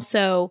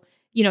also,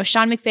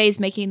 Sean McVay's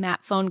making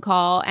that phone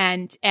call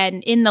and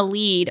in the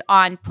lead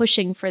on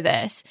pushing for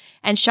this,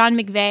 and Sean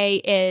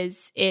McVay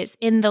is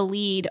in the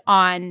lead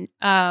on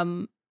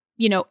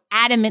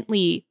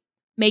adamantly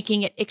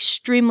making it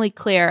extremely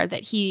clear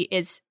that he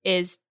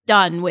is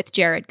done with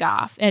Jared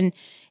Goff, and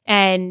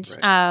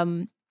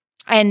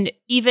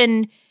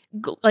even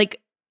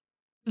like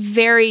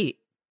very,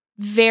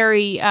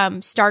 very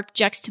stark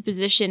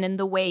juxtaposition in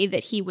the way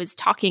that he was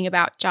talking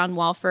about John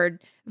Wolford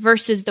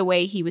versus the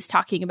way he was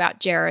talking about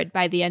Jared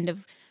by the end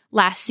of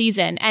last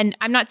season. And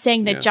I'm not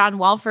saying that John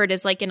Wolford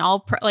is like an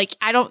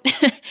I don't.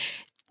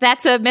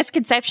 That's a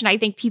misconception. I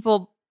think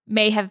people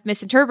may have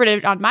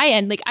misinterpreted on my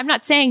end. Like, I'm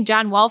not saying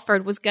John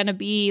Wolford was going to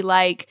be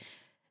like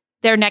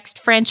their next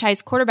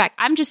franchise quarterback.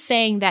 I'm just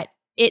saying that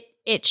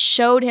it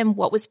showed him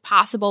what was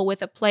possible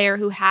with a player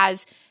who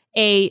has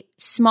a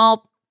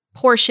small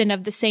portion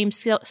of the same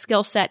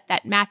skill set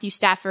that Matthew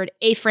Stafford,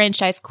 a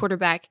franchise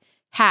quarterback,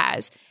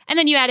 has. And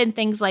then you add in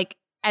things like,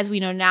 as we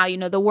know now,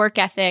 the work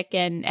ethic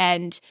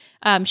and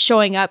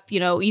showing up,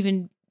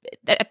 even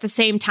at the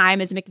same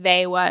time as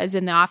McVay was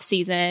in the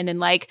offseason, and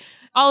like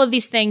all of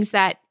these things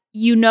that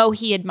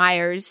he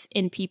admires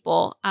in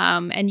people,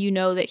 and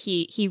that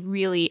he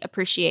really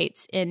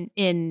appreciates in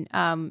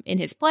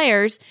his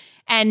players,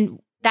 and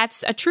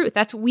that's a truth.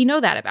 We know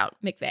that about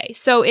McVay.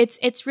 So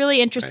it's really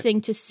interesting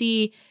to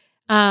see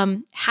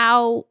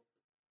how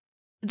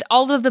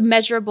all of the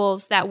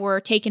measurables that were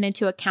taken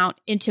into account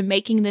into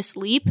making this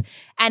leap,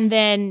 and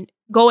then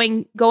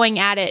going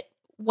at it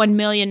 1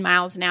 million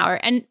miles an hour.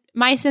 And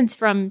my sense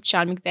from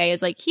Sean McVay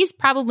is like, he's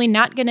probably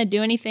not going to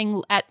do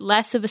anything at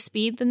less of a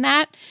speed than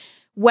that.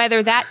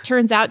 Whether that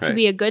turns out to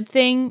be a good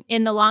thing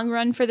in the long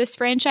run for this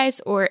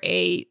franchise or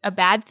a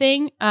bad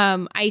thing,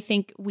 I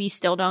think we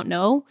still don't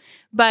know.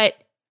 But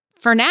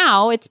for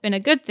now, it's been a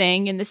good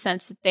thing in the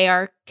sense that they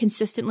are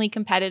consistently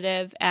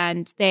competitive,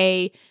 and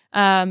they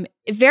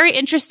very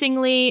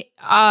interestingly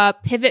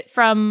pivot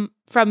from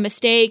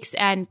mistakes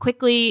and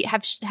quickly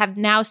have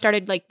now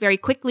started like very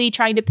quickly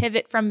trying to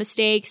pivot from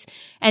mistakes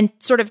and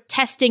sort of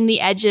testing the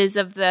edges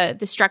of the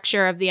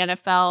structure of the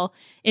NFL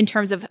in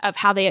terms of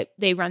how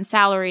they run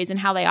salaries and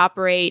how they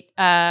operate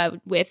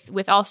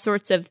with all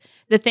sorts of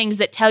the things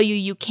that tell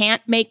you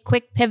can't make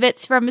quick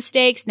pivots from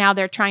mistakes. Now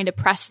they're trying to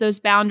press those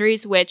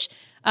boundaries, which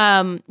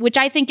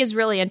I think is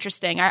really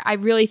interesting. I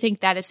really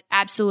think that is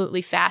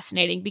absolutely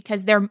fascinating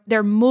because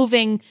they're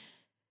moving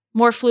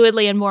more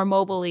fluidly and more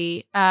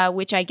mobily,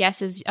 which I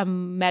guess is a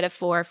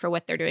metaphor for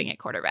what they're doing at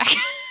quarterback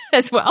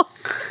as well.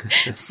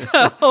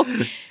 So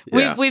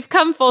we've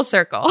come full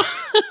circle.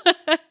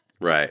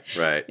 Right.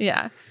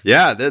 Yeah.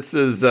 This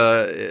is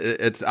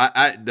that's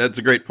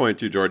a great point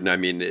too, Jordan. I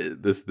mean,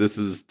 this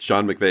is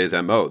Sean McVay's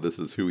MO. This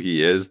is who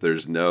he is.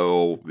 There's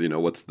no,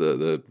 what's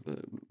the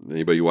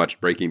anybody who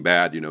watched Breaking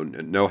Bad,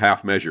 no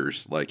half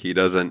measures. Like he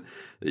doesn't.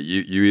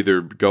 You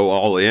either go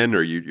all in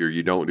or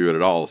you don't do it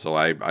at all. So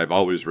I've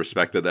always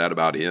respected that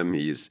about him.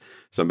 He's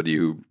somebody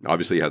who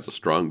obviously has a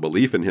strong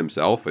belief in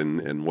himself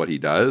and what he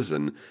does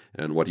and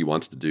what he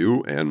wants to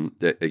do. And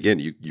again,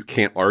 you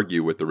can't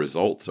argue with the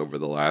results over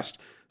the last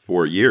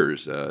 4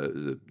 years,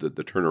 the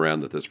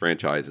turnaround that this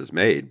franchise has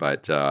made.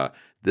 But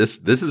this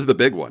is the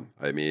big one.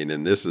 I mean,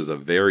 and this is a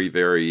very,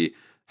 very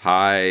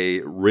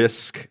high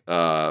risk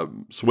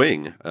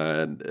swing.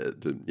 And,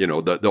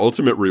 the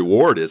ultimate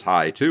reward is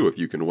high, too, if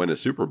you can win a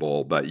Super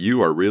Bowl. But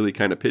you are really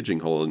kind of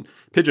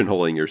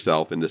pigeonholing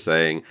yourself into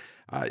saying,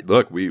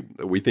 look, we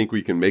think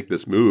we can make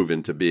this move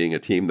into being a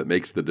team that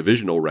makes the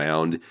divisional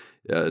round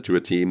to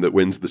a team that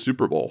wins the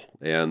Super Bowl.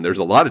 And there's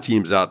a lot of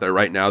teams out there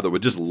right now that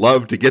would just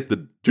love to get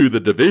to the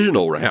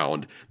divisional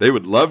round. They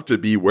would love to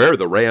be where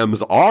the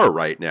Rams are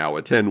right now,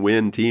 a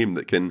 10-win team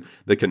that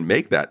can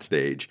make that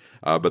stage.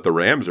 But the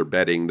Rams are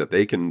betting that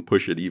they can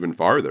push it even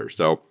farther.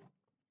 So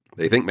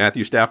they think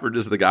Matthew Stafford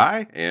is the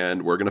guy,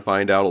 and we're going to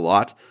find out a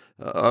lot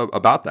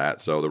about that.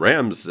 So the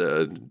Rams,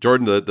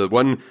 Jordan, the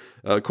one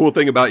cool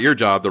thing about your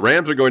job, the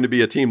Rams are going to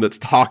be a team that's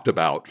talked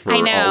about for a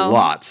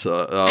lot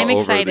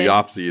over the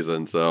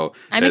offseason. So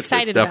I'm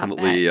excited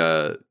definitely,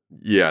 about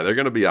that. They're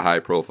going to be a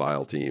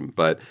high-profile team.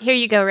 But here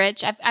you go,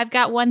 Rich. I've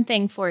got one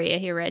thing for you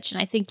here, Rich, and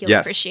I think you'll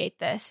appreciate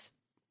this.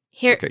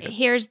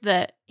 Here's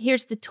the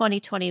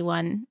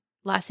 2021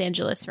 Los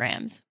Angeles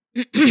Rams.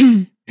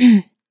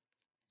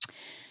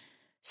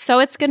 So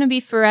it's going to be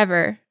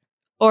forever,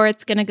 or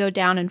it's going to go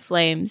down in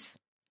flames.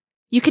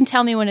 You can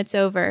tell me when it's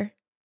over,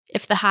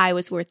 if the high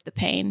was worth the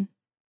pain.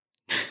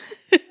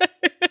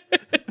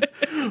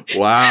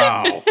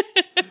 Wow.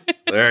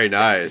 Very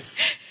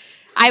nice.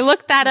 I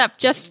looked that up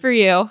just for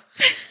you.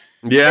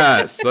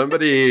 Yeah,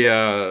 somebody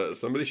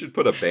should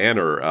put a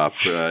banner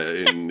up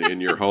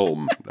in your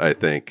home, I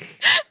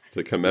think,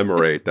 to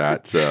commemorate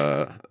that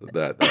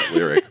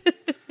lyric.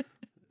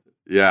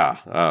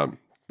 Yeah.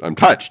 I'm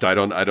touched. I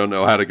don't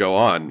know how to go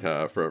on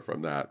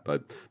from that,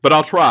 but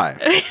I'll try.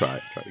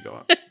 Try to go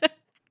on.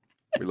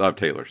 We love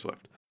Taylor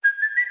Swift.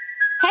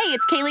 Hey,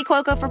 it's Kaylee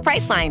Cuoco for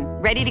Priceline.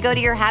 Ready to go to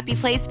your happy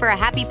place for a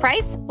happy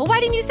price? Well, why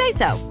didn't you say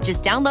so?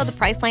 Just download the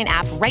Priceline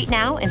app right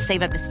now and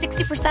save up to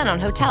 60% on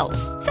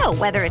hotels. So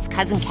whether it's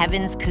Cousin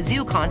Kevin's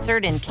Kazoo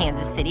Concert in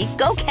Kansas City,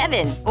 go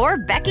Kevin, or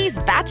Becky's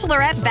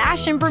Bachelorette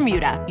Bash in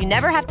Bermuda, you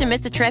never have to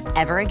miss a trip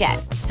ever again.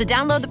 So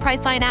download the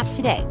Priceline app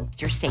today.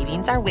 Your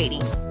savings are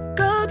waiting.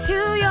 Go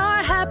to your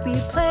happy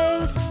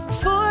place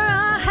for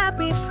a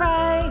happy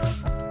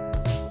price.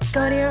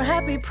 Go to your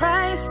happy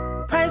price,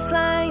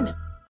 Priceline.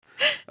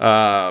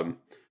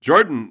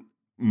 Jordan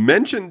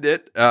mentioned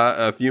it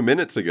a few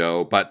minutes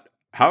ago, but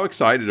how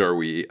excited are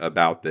we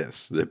about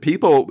this? The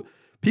people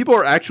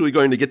are actually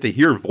going to get to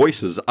hear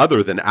voices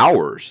other than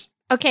ours.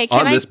 Okay,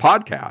 this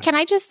podcast. Can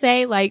I just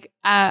say,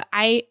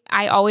 I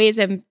always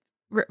am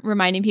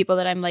reminding people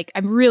that I'm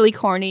really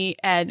corny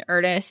and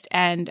earnest,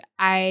 and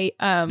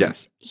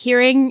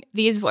hearing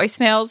these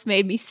voicemails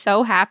made me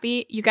so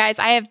happy. You guys,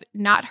 I have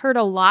not heard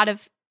a lot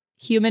of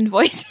human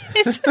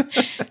voices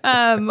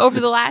over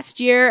the last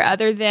year,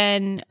 other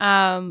than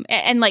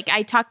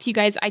I talk to you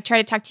guys, I try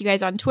to talk to you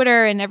guys on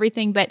Twitter and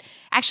everything, but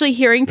actually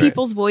hearing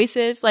people's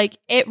voices,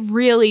 it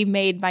really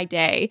made my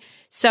day.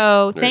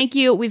 So thank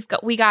you.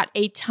 We got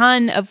a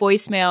ton of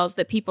voicemails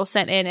that people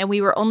sent in, and we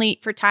were only,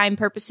 for time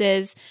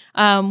purposes,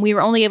 we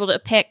were only able to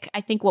pick, I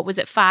think,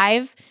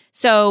 5?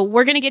 So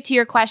we're going to get to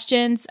your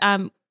questions.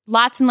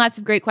 Lots and lots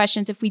of great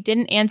questions. If we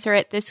didn't answer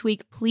it this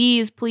week,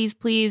 please, please,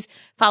 please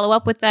follow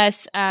up with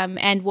us.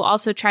 And we'll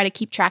also try to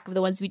keep track of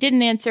the ones we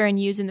didn't answer and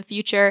use in the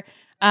future.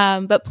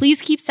 But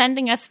please keep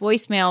sending us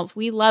voicemails.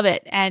 We love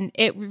it. And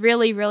it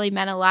really, really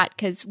meant a lot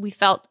because we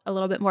felt a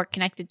little bit more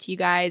connected to you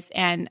guys.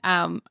 And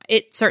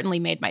it certainly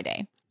made my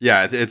day.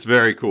 Yeah, it's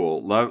very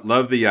cool.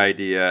 Love the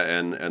idea,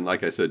 and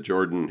like I said,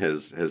 Jordan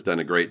has done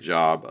a great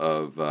job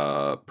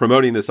of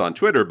promoting this on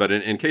Twitter. But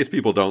in case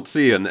people don't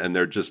see and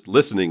they're just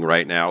listening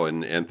right now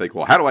and think,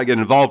 well, how do I get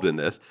involved in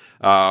this?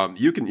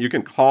 You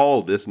can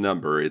call this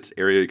number. It's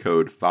area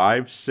code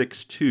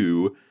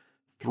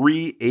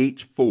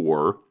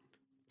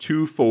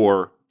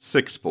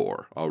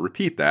 562-384-2464. I'll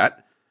repeat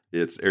that.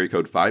 It's area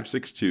code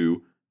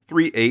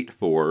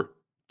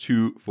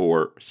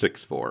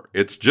 562-384-2464.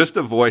 It's just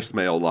a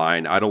voicemail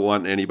line. I don't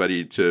want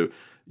anybody to,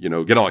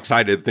 get all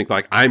excited and think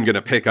like I'm going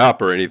to pick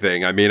up or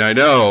anything. I mean, I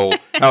know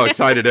how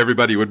excited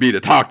everybody would be to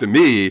talk to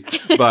me,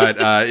 but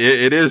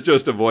it is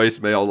just a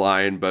voicemail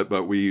line.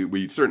 But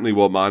we certainly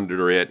will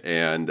monitor it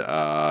and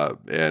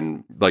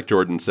like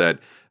Jordan said,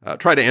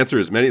 try to answer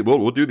as many.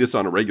 We'll do this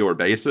on a regular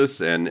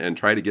basis and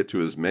try to get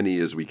to as many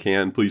as we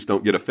can. Please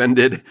don't get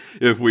offended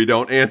if we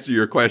don't answer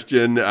your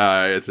question.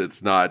 It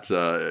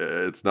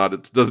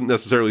doesn't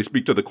necessarily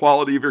speak to the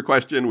quality of your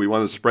question. We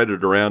want to spread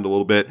it around a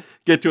little bit,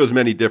 get to as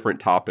many different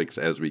topics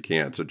as we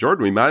can. So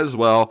Jordan, we might as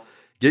well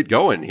get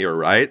going here,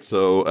 right?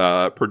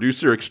 So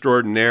producer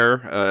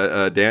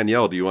extraordinaire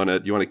Danielle, do you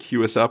want to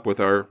cue us up with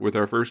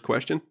our first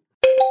question?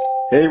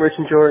 Hey, Rich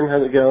and Jordan,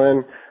 how's it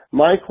going?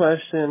 My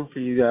question for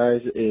you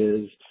guys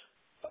is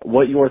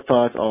what your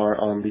thoughts are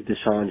on the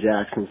Deshaun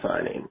Jackson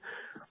signing.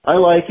 I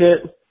like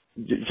it.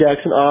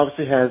 Jackson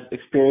obviously has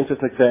experience with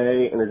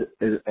McVay and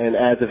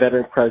adds a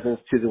veteran presence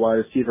to the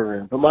wide receiver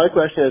room. But my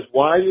question is,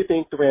 why do you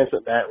think the Rams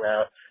went that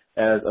route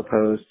as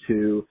opposed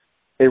to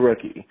a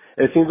rookie?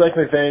 It seems like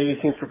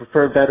McVay seems to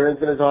prefer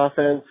veterans in his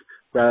offense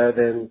rather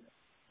than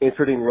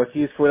inserting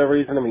rookies for whatever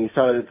reason. I mean, you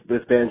saw it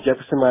with Van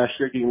Jefferson last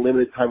year getting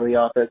limited time in the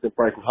offense, and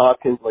Bryson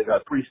Hopkins only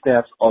got 3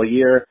 snaps all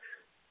year.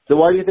 So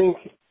why do you think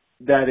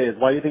that is?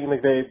 Why do you think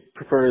McVay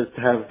prefers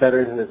to have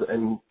veterans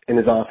in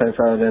his offense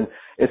rather than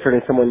inserting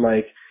someone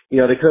like,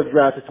 they could have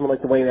drafted someone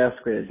like Dwayne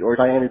Eskridge or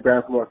Diami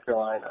Brown from North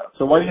Carolina.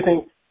 So why do you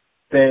think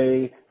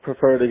they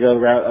prefer to go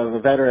the route of a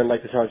veteran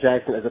like Deshaun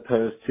Jackson as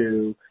opposed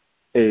to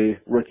a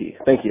rookie?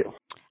 Thank you.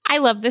 I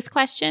love this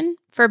question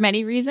for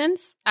many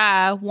reasons.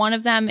 One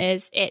of them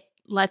is it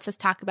lets us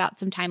talk about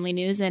some timely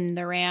news and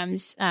the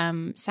Rams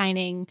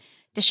signing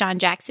Deshaun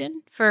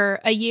Jackson for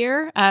a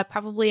year,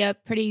 probably a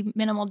pretty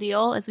minimal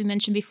deal, as we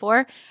mentioned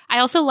before. I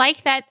also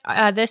like that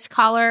this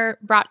caller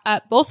brought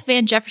up both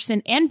Van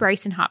Jefferson and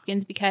Bryson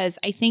Hopkins because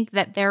I think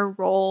that their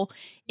role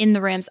in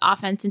the Rams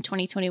offense in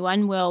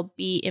 2021 will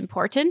be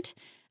important.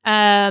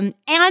 And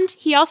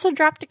he also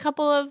dropped a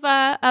couple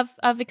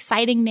of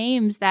exciting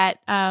names that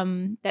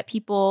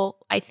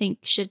people I think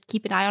should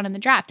keep an eye on in the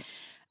draft.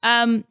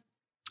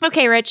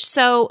 Okay, Rich.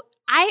 So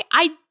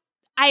I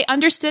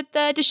understood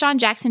the Deshaun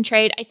Jackson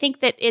trade. I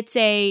think that it's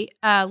a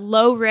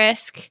low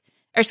risk,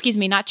 or excuse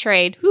me, not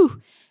trade.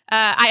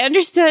 I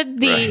understood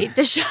the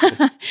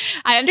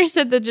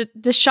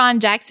Deshaun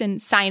Jackson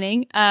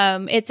signing.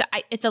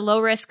 It's a low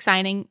risk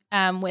signing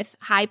with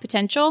high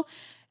potential.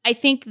 I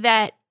think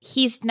that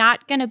he's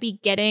not going to be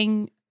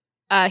getting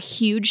a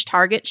huge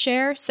target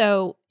share.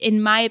 So in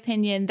my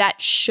opinion,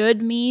 that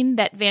should mean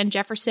that Van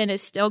Jefferson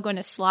is still going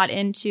to slot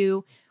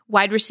into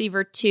wide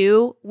receiver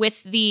 2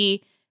 with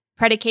the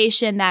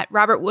predication that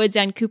Robert Woods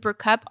and Cooper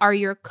Kupp are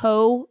your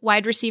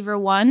co-wide receiver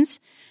 1s.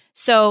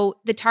 So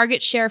the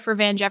target share for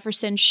Van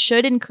Jefferson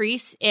should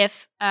increase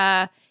if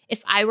I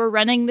were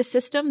running the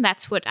system.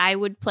 That's what I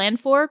would plan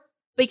for,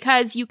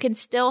 because you can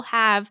still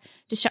have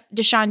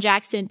Deshaun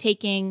Jackson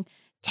taking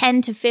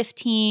 10 to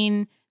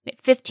 15 to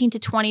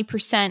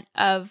 20%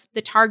 of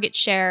the target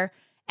share,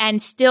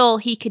 and still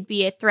he could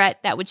be a threat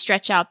that would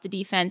stretch out the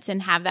defense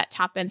and have that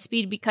top end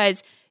speed,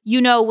 because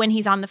when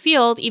he's on the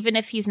field, even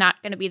if he's not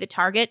going to be the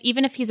target,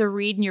 even if he's a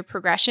read in your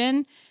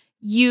progression,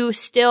 you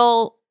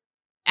still,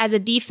 as a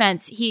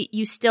defense,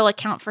 you still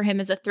account for him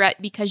as a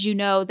threat, because you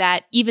know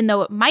that even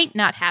though it might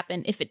not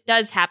happen, if it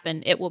does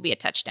happen, it will be a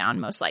touchdown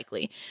most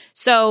likely.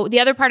 So the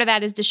other part of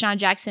that is Deshaun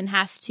Jackson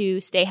has to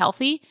stay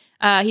healthy.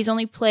 He's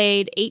only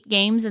played 8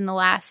 games in the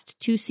last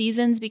 2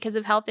 seasons because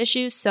of health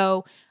issues.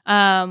 So,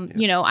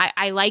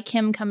 I like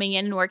him coming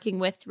in and working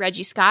with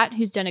Reggie Scott,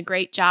 who's done a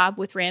great job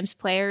with Rams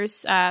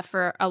players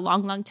for a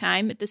long, long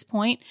time at this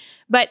point.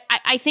 But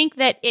I think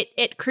that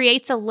it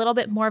creates a little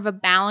bit more of a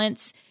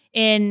balance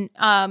in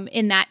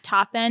that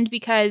top end,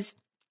 because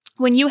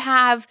when you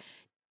have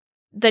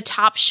the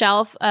top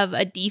shelf of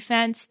a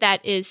defense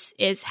that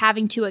is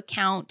having to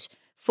account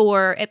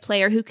for a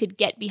player who could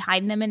get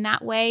behind them in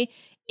that way,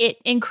 it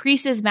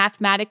increases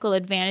mathematical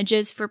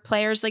advantages for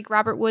players like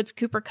Robert Woods,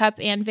 Cooper Kupp,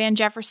 and Van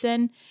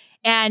Jefferson.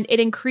 And it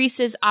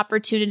increases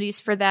opportunities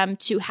for them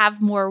to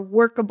have more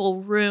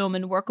workable room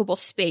and workable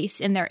space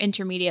in their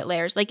intermediate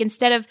layers. Like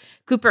instead of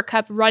Cooper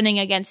Kupp running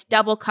against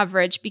double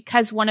coverage,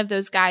 because one of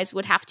those guys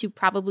would have to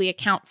probably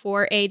account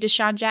for a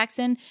Deshaun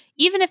Jackson,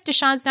 even if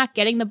Deshaun's not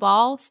getting the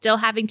ball, still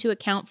having to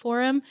account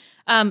for him,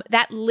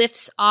 that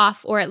lifts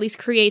off, or at least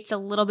creates a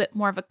little bit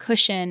more of a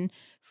cushion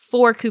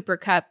for Cooper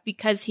Kupp,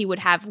 because he would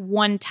have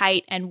one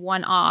tight and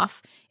one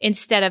off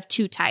instead of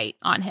 2 tight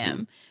on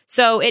him.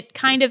 So it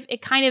kind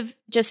of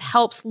just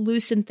helps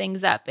loosen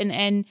things up.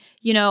 And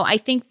I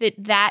think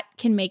that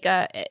can make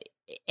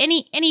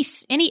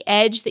any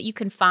edge that you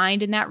can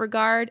find in that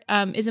regard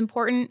is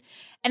important.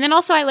 And then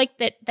also I like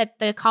that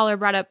the caller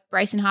brought up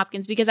Brycen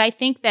Hopkins, because I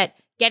think that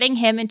getting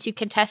him into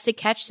contested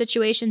catch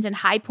situations and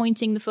high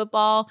pointing the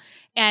football,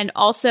 and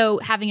also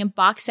having him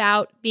box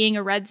out, being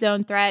a red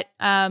zone threat,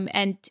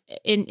 and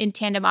in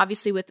tandem,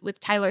 obviously,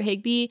 with Tyler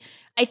Higbee,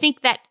 I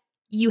think that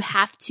you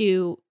have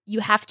to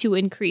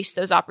increase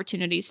those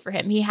opportunities for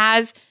him. He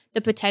has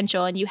the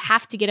potential, and you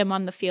have to get him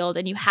on the field,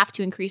 and you have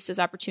to increase those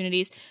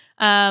opportunities.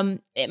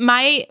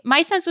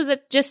 My sense was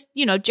that just,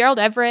 Gerald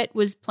Everett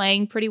was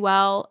playing pretty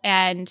well,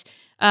 and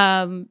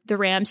the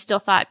Rams still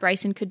thought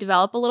Brycen could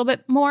develop a little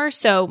bit more.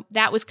 So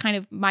that was kind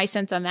of my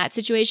sense on that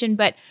situation.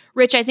 But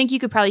Rich, I think you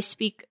could probably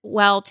speak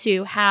well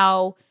to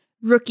how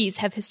rookies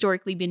have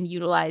historically been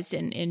utilized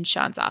in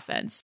Sean's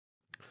offense.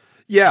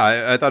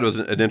 Yeah, I thought it was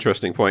an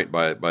interesting point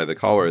by the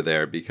caller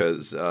there,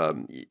 because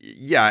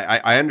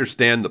I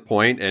understand the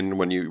point, and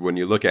when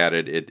you look at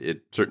it,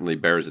 it certainly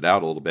bears it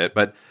out a little bit.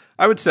 But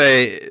I would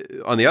say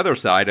on the other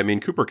side, I mean,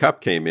 Cooper Kupp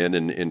came in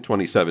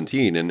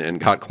 2017 and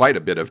got quite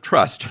a bit of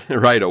trust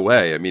right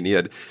away. I mean, he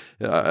had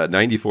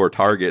 94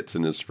 targets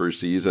in his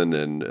first season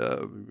and,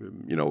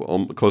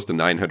 close to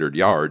 900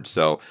 yards.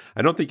 So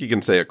I don't think you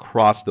can say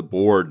across the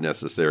board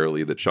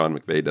necessarily that Sean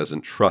McVay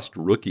doesn't trust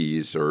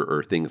rookies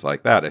or things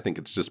like that. I think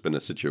it's just been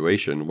a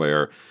situation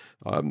where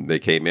they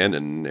came in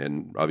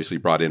and obviously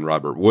brought in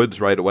Robert Woods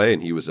right away,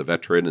 and he was a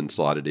veteran and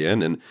slotted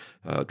in,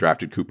 and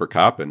drafted Cooper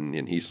Kupp,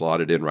 and he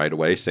slotted in right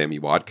away. Sammy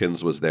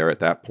Watkins was there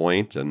at that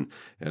point, and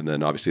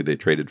then obviously they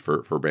traded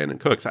for Brandon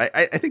Cooks.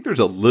 I think there's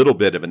a little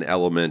bit of an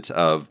element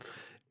of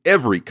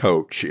every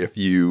coach, if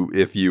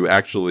you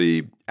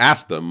actually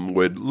ask them,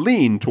 would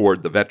lean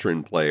toward the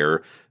veteran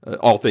player,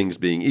 all things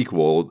being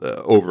equal,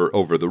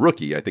 over the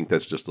rookie. I think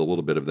that's just a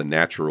little bit of the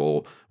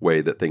natural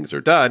way that things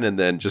are done. And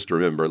then just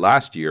remember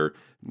last year,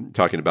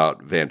 talking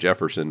about Van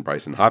Jefferson,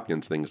 Brycen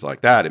Hopkins, things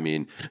like that. I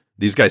mean,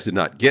 these guys did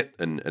not get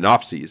an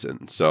off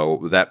season,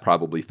 so that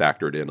probably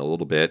factored in a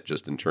little bit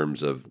just in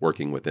terms of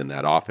working within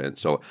that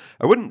offense. So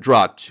I wouldn't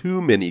draw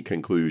too many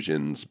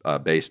conclusions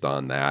based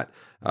on that.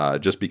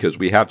 Just because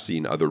we have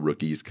seen other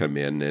rookies come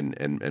in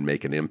and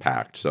make an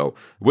impact. So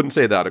I wouldn't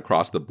say that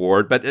across the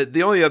board. But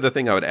the only other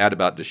thing I would add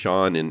about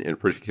Deshaun in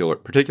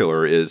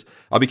particular is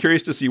I'll be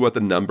curious to see what the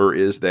number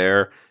is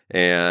there,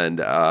 and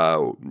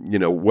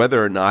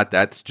whether or not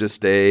that's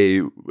just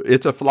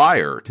it's a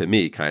flyer to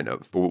me, kind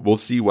of. We'll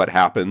see what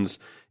happens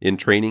in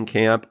training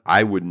camp.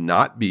 I would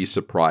not be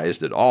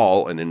surprised at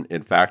all. And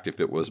in fact, if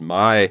it was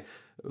my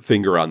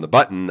finger on the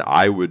button,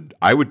 I would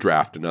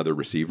draft another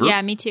receiver.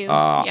 Yeah, me too. Yep.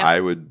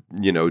 I would,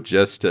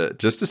 just to,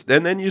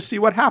 and then you see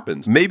what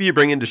happens. Maybe you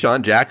bring in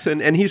Deshaun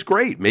Jackson, and he's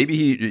great. Maybe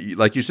he,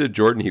 like you said,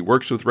 Jordan, he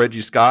works with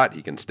Reggie Scott.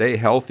 He can stay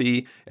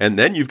healthy, and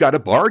then you've got a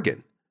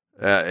bargain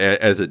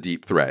as a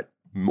deep threat.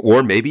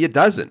 Or maybe it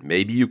doesn't.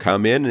 Maybe you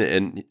come in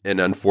and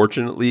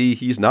unfortunately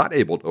he's not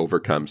able to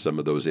overcome some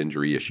of those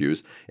injury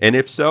issues. And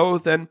if so,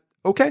 then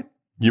okay.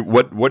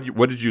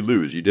 What did you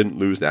lose? You didn't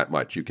lose that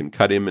much. You can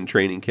cut him in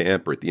training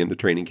camp or at the end of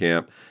training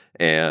camp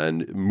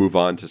and move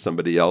on to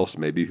somebody else,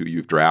 maybe who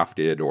you've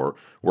drafted, or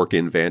work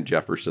in Van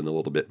Jefferson a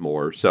little bit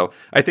more. So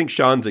I think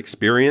Sean's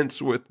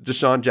experience with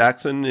Deshaun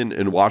Jackson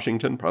in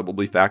Washington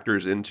probably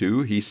factors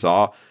into. He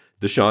saw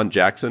Deshaun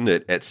Jackson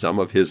at some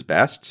of his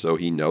best, so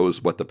he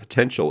knows what the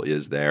potential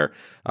is there.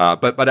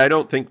 But I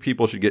don't think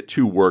people should get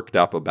too worked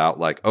up about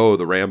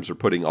the Rams are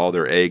putting all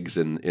their eggs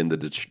in the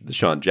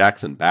Deshaun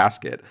Jackson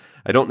basket.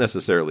 I don't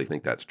necessarily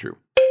think that's true.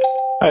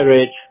 Hi,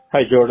 Rich.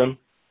 Hi, Jordan.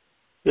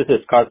 This is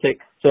Karthik.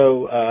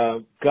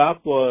 So Goff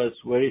was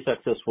very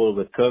successful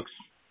with Cooks,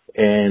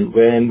 and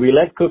when we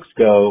let Cooks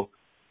go,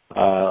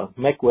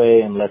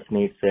 McVay and Les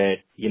Snead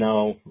said,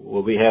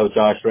 we have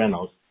Josh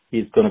Reynolds.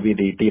 He's going to be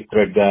the deep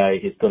threat guy.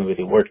 He's going to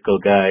be the vertical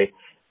guy.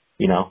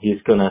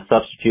 He's going to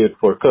substitute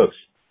for Cooks.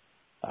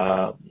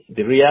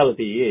 The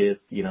reality is,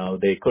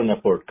 they couldn't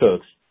afford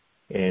Cooks,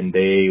 and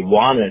they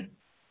wanted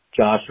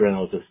Josh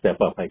Reynolds to step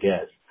up, I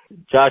guess.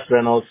 Josh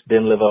Reynolds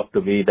didn't live up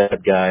to be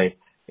that guy,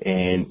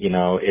 and,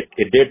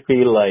 it did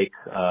feel like,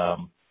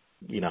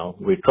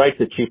 we tried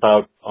to cheap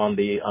out on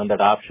that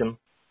option.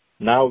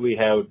 Now we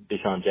have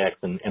Deshaun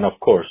Jackson, and of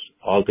course,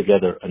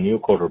 altogether a new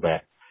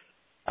quarterback.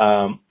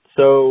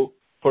 So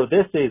for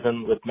this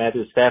season with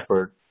Matthew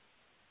Stafford,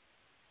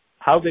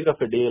 how big of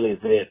a deal is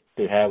it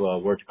to have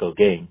a vertical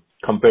game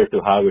compared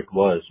to how it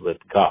was with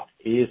Goff?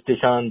 Is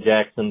Deshaun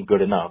Jackson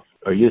good enough?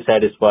 Are you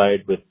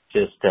satisfied with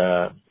just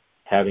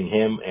having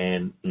him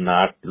and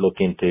not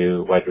looking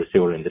to wide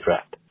receiver in the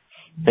draft?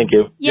 Thank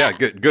you. Yeah,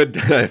 good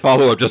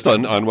follow-up just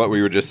on what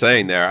we were just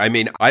saying there. I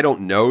mean, I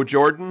don't know,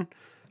 Jordan.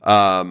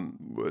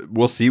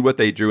 We'll see what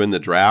they drew in the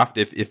draft.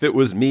 If it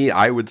was me,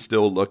 I would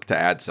still look to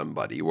add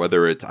somebody,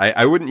 whether it's,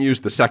 I wouldn't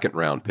use the second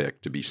round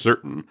pick to be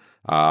certain.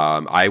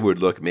 I would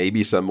look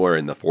maybe somewhere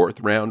in the fourth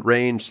round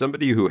range,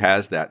 somebody who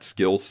has that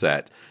skill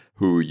set,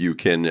 who you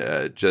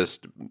can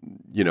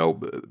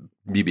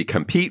maybe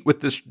compete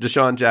with this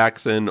Deshaun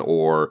Jackson,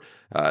 or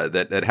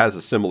that has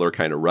a similar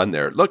kind of run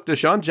there. Look,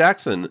 Deshaun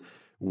Jackson,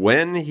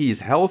 when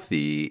he's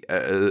healthy,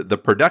 the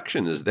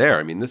production is there.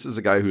 I mean, this is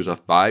a guy who's a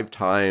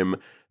 5-time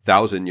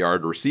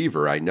 1,000-yard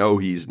receiver. I know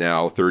he's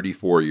now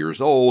 34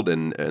 years old,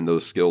 and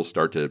those skills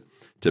start to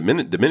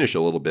diminish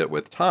a little bit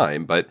with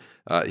time, but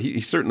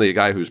he's certainly a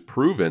guy who's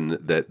proven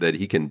that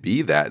he can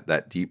be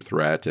that deep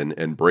threat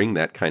and bring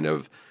that kind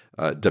of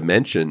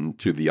dimension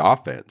to the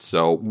offense.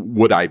 So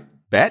would I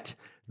bet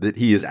that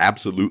he is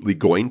absolutely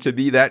going to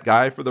be that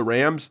guy for the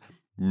Rams?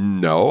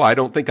 No, I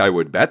don't think I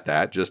would bet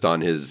that just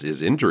on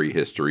his injury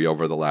history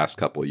over the last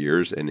couple of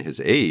years and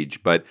his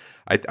age. But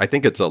I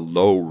think it's a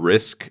low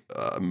risk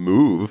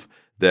move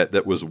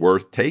that was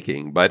worth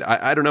taking. But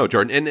I don't know,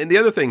 Jordan. And the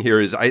other thing here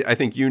is I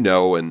think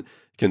and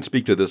can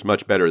speak to this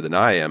much better than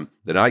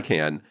I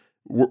can.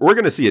 We're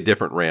going to see a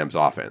different Rams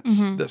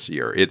offense this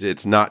year.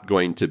 It's not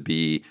going to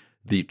be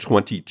the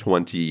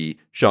 2020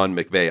 Sean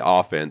McVay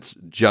offense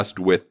just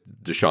with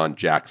Deshaun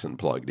Jackson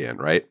plugged in,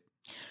 right?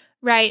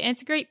 Right. And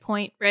it's a great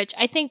point, Rich.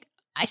 I think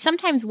I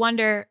sometimes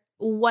wonder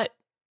what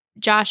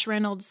Josh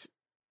Reynolds'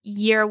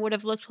 year would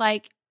have looked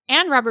like,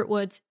 and Robert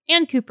Woods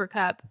and Cooper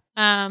Kupp,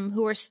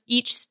 who were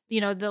each,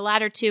 the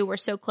latter two were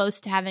so close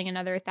to having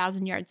another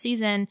 1,000-yard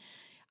season.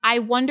 I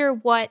wonder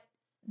what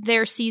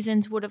their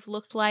seasons would have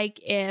looked like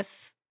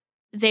if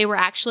they were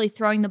actually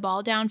throwing the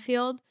ball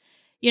downfield.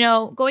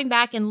 Going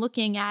back and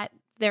looking at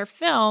their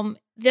film,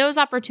 those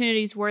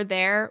opportunities were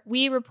there.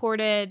 We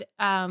reported,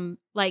 I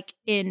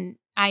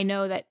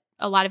know that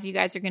a lot of you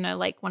guys are going to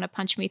want to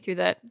punch me through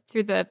the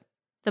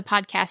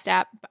podcast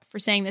app for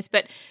saying this,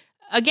 but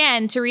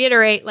again, to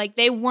reiterate,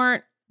 they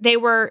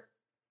were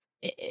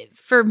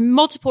for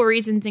multiple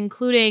reasons,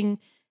 including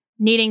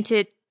needing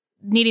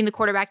the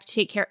quarterback to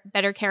take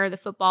better care of the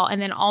football,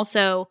 and then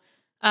also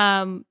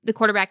the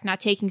quarterback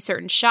not taking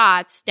certain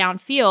shots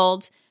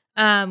downfield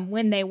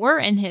when they were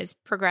in his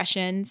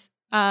progressions.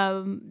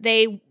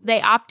 They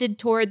opted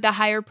toward the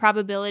higher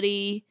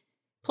probability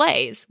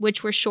plays,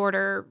 which were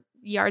shorter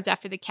yards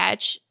after the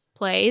catch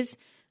plays.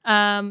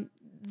 They're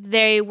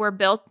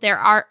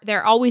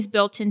always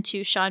built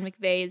into Sean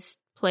McVay's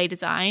play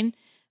design.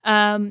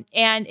 And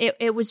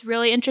it was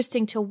really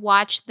interesting to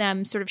watch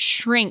them sort of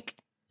shrink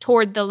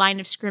toward the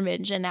line of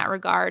scrimmage in that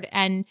regard,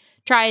 and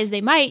try as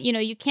they might, you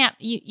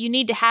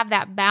need to have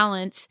that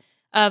balance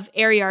of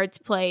air yards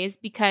plays,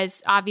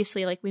 because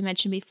obviously, like we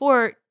mentioned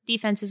before,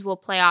 defenses will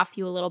play off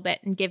you a little bit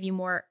and give you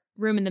more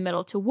room in the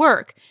middle to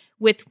work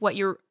with what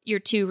your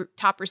two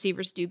top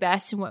receivers do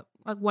best and what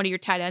one of your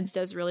tight ends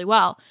does really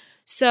well.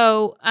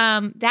 So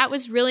that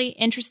was really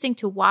interesting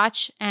to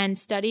watch and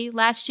study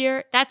last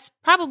year. That's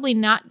probably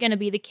not going to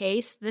be the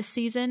case this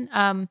season.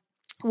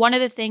 One of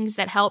the things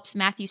that helps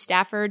Matthew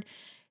Stafford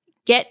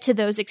get to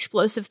those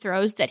explosive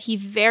throws that he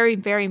very,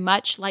 very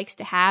much likes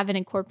to have and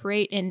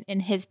incorporate in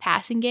his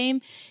passing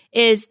game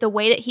is the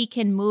way that he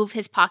can move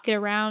his pocket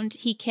around.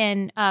 He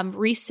can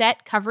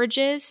reset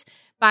coverages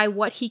by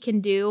what he can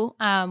do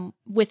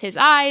with his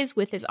eyes,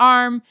 with his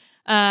arm,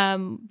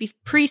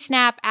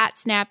 pre-snap, at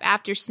snap,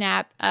 after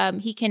snap.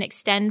 He can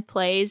extend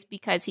plays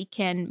because he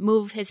can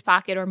move his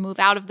pocket or move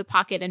out of the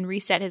pocket and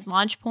reset his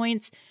launch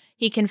points.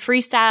 He can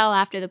freestyle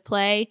after the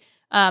play.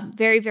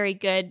 Very, very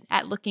good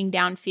at looking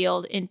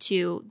downfield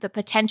into the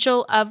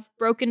potential of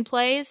broken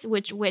plays,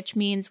 which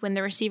means when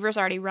the receivers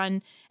already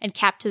run and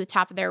cap to the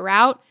top of their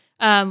route,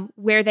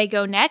 where they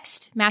go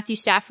next. Matthew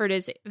Stafford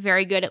is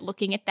very good at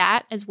looking at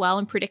that as well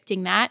and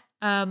predicting that.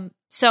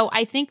 So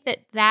I think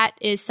that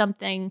is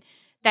something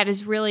that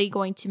is really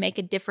going to make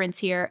a difference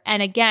here.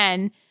 And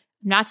again,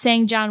 I'm not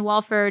saying John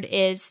Wolford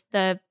is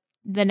the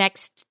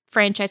next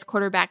franchise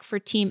quarterback for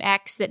Team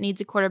X that needs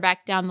a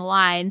quarterback down the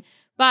line,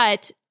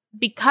 but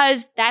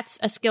because that's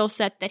a skill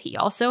set that he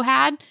also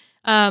had,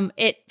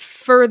 it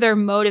further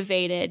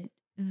motivated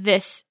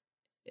this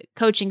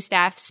coaching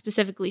staff,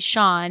 specifically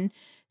Sean,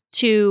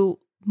 to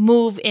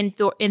move in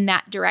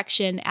that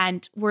direction.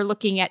 And we're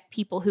looking at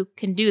people who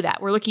can do that.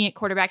 We're looking at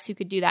quarterbacks who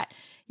could do that.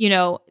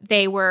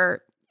 They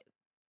were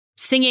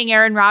singing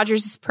Aaron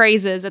Rodgers'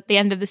 praises at the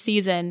end of the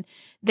season.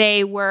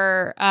 They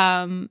were,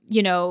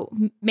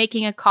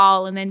 making a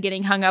call and then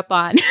getting hung up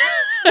on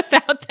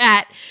about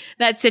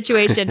that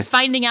situation,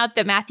 finding out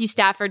that Matthew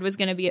Stafford was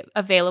going to be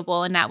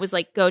available, and that was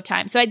go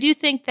time. So I do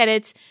think that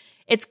it's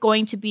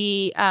going to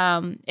be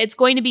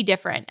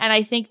different, and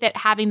I think that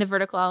having the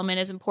vertical element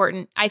is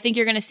important. I think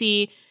you're going to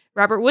see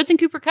Robert Woods and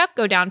Cooper Kupp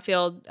go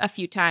downfield a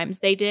few times.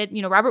 They did.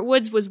 Robert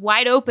Woods was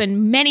wide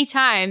open many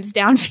times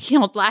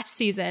downfield last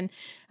season,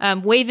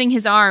 waving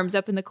his arms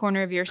up in the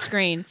corner of your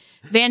screen.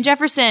 Van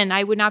Jefferson,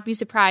 I would not be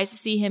surprised to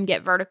see him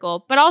get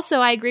vertical. But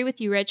also, I agree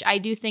with you, Rich. I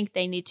do think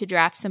they need to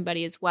draft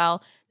somebody as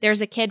well.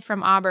 There's a kid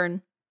from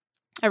Auburn,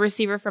 a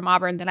receiver from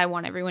Auburn, that I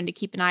want everyone to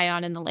keep an eye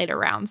on in the later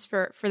rounds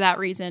for that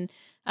reason.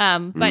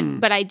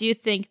 But I do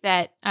think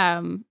that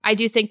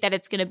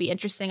it's going to be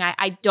interesting.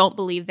 I don't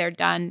believe they're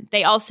done.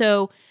 They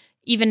also,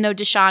 even though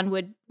Deshaun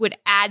would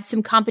add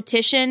some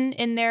competition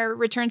in their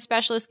return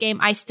specialist game,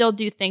 I still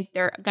do think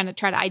they're going to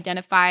try to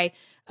identify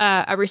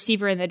a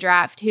receiver in the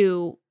draft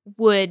who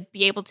would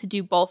be able to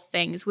do both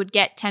things, would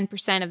get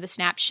 10% of the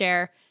snap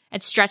share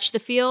and stretch the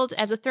field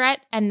as a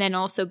threat, and then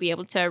also be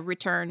able to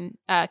return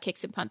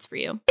kicks and punts for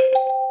you.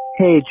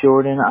 Hey,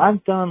 Jordan,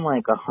 I've done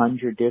like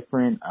 100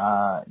 different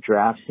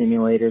draft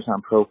simulators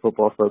on Pro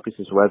Football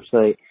Focus's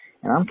website,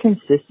 and I'm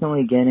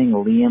consistently getting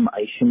Liam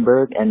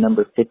Eichenberg at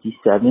number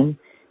 57.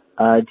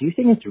 Do you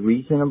think it's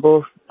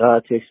reasonable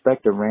to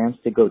expect the Rams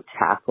to go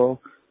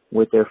tackle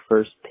with their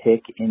first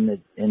pick in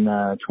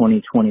the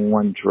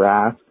 2021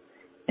 draft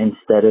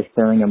instead of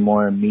filling a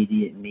more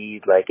immediate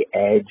need like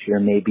edge or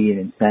maybe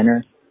even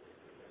center?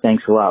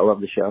 Thanks a lot.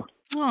 Love the show.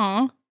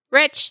 Aw,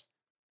 Rich,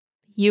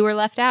 you were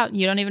left out.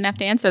 You don't even have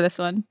to answer this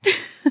one.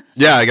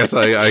 Yeah, I guess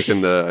I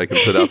can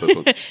sit out this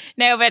one.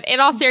 No, but in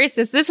all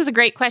seriousness, this is a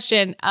great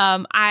question.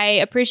 I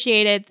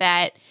appreciated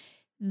that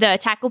the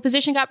tackle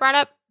position got brought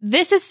up.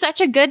 This is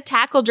such a good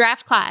tackle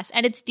draft class,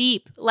 and it's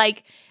deep.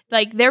 Like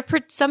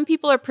some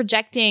people are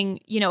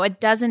projecting, a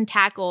dozen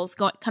tackles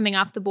coming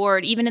off the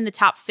board, even in the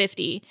top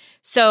 50.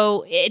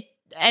 So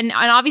and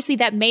obviously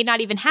that may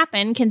not even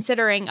happen,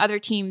 considering other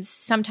teams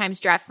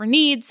sometimes draft for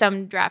need,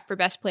 some draft for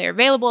best player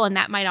available, and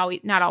that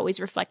might not always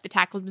reflect the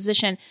tackle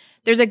position.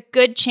 There's a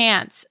good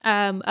chance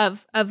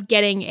of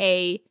getting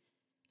a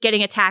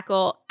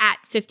tackle at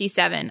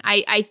 57.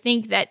 I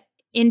think that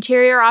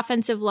interior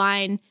offensive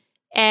line,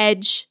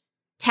 edge,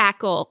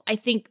 tackle, I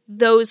think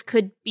those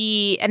could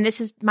be, and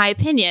this is my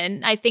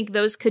opinion, I think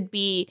those could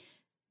be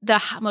the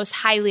most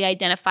highly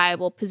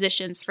identifiable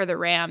positions for the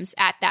Rams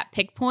at that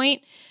pick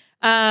point.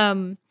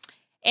 And,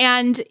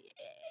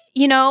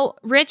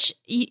 Rich,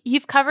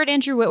 you've covered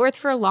Andrew Whitworth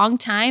for a long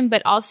time,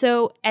 but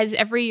also as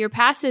every year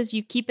passes,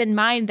 you keep in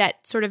mind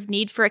that sort of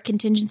need for a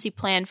contingency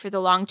plan for the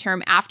long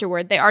term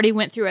afterward. They already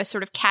went through a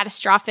sort of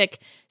catastrophic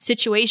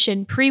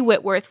situation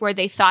pre-Whitworth where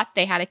they thought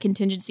they had a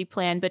contingency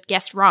plan, but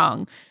guessed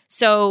wrong.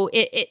 So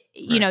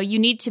you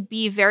need to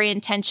be very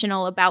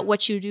intentional about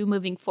what you do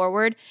moving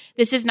forward.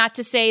 This is not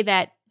to say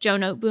that Joe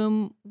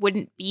Noteboom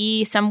wouldn't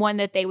be someone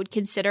that they would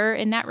consider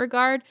in that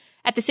regard.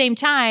 At the same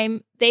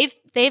time,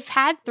 they've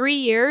had 3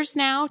 years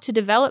now to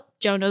develop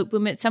Joe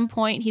Noteboom. At some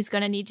point, he's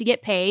going to need to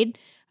get paid.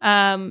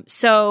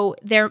 So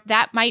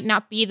that might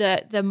not be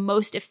the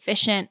most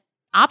efficient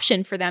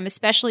option for them,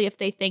 especially if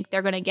they think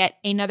they're going to get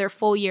another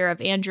full year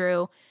of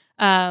Andrew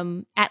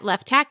at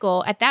left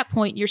tackle. At that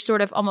point, you're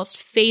sort of almost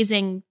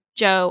phasing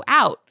Joe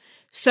out.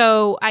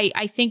 So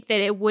I think that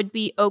it would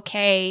be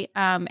okay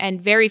and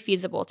very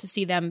feasible to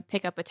see them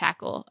pick up a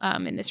tackle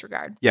in this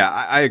regard. Yeah,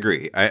 I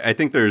agree. I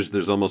think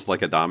there's almost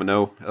like a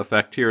domino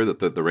effect here that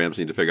the Rams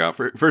need to figure out.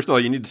 First of all,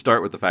 you need to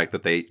start with the fact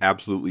that they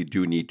absolutely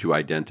do need to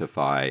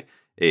identify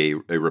a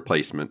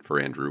replacement for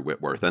Andrew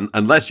Whitworth. And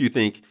unless you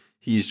think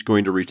he's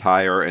going to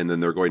retire and then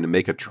they're going to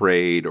make a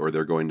trade or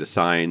they're going to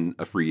sign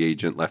a free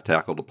agent left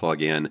tackle to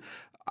plug in,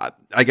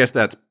 I guess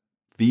that's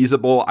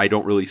feasible. I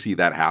don't really see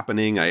that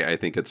happening. I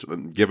think it's,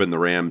 given the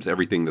Rams,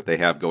 everything that they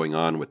have going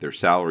on with their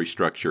salary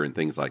structure and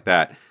things like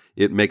that,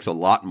 it makes a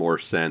lot more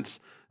sense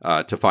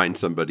to find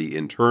somebody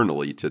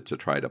internally to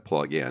try to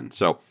plug in.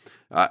 So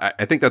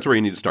I think that's where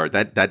you need to start.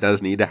 That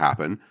does need to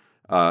happen.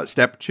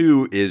 Step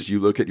two is you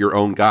look at your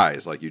own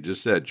guys, like you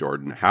just said,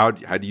 Jordan. How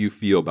do you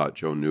feel about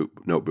Joe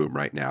Noteboom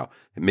right now?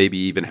 Maybe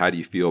even how do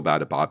you feel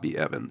about a Bobby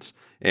Evans?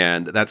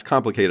 And that's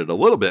complicated a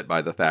little bit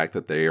by the fact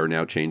that they are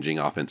now changing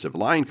offensive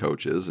line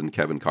coaches, and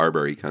Kevin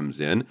Carberry comes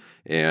in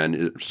and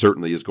it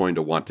certainly is going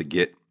to want to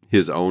get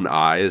his own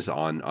eyes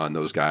on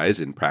those guys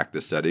in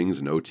practice settings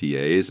and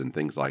OTAs and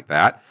things like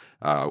that,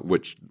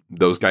 which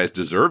those guys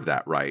deserve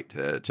that right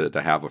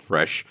to have a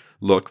fresh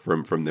look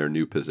from their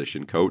new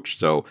position coach.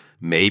 So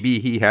maybe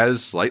he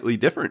has slightly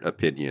different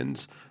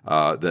opinions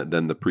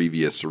than the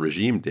previous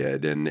regime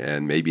did,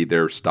 and maybe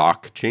their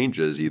stock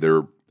changes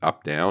either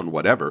up, down,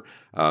 whatever.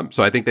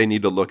 So I think they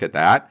need to look at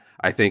that.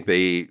 I think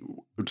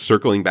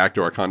circling back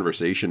to our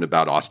conversation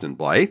about Austin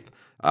Blythe,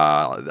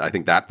 I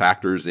think that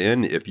factors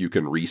in. If you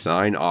can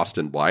re-sign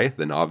Austin Blythe,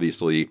 then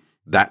obviously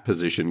that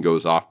position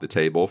goes off the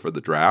table for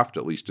the draft,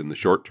 at least in the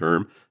short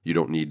term. You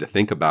don't need to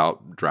think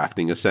about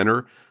drafting a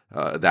center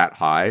that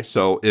high.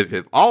 So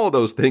if all of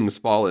those things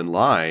fall in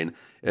line,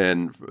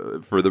 and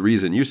for the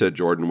reason you said,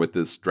 Jordan, with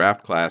this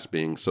draft class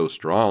being so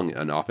strong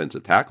on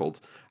offensive tackles,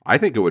 I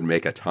think it would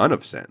make a ton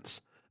of sense.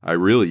 I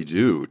really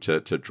do, to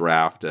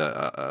draft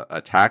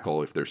a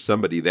tackle if there's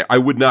somebody there. I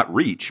would not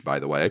reach, by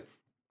the way.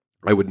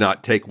 I would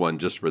not take one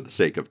just for the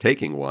sake of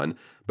taking one.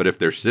 But if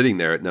they're sitting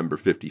there at number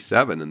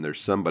 57 and there's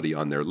somebody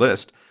on their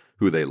list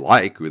who they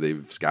like, who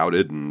they've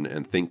scouted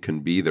and think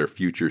can be their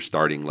future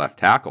starting left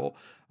tackle,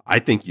 I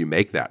think you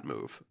make that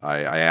move.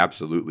 I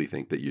absolutely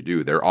think that you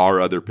do. There are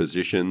other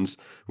positions.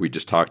 We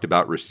just talked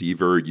about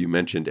receiver. You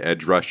mentioned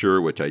edge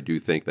rusher, which I do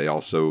think they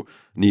also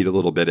need a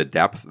little bit of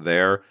depth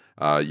there.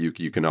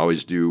 You can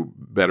always do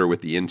better with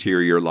the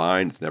interior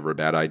line. It's never a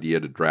bad idea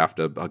to draft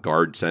a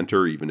guard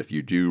center, even if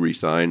you do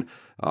re-sign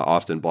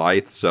Austin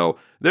Blythe. So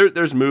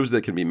there's moves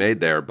that can be made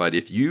there. But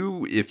if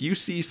you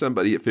see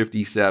somebody at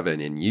 57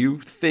 and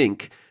you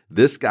think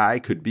this guy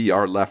could be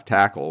our left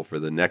tackle for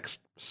the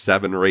next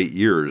 7 or 8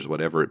 years,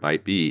 whatever it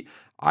might be,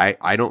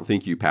 I don't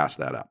think you pass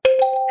that up.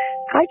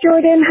 Hi,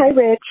 Jordan. Hi,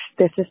 Rich.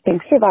 This is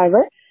Pink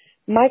Survivor.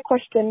 My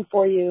question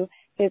for you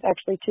is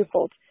actually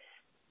twofold.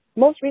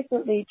 Most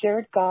recently,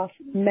 Jared Goff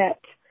met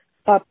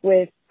up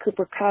with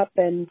Cooper Kupp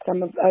and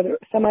some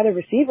other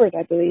receivers,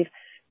 I believe,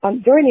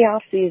 during the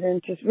off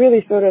season to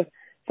really sort of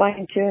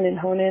fine tune and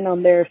hone in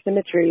on their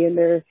symmetry and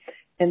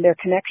their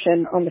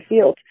connection on the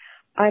field.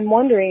 I'm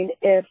wondering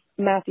if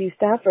Matthew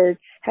Stafford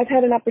has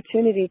had an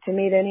opportunity to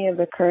meet any of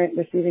the current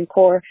receiving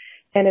core,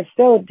 and if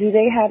so, do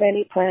they have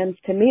any plans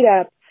to meet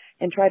up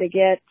and try to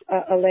get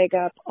a leg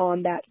up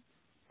on that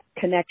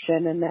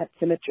connection and that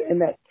symmetry and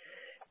that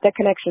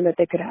connection that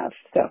they could have?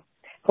 So,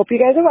 hope you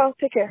guys are well.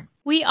 Take care.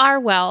 We are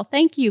well.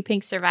 Thank you,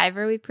 Pink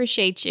Survivor. We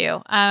appreciate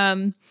you.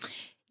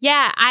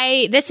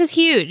 This is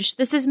huge.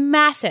 This is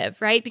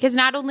massive, right? Because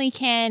not only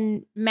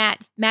can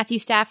Matthew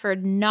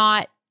Stafford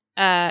not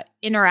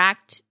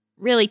interact,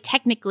 really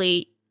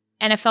technically,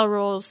 NFL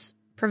rules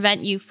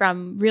prevent you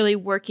from really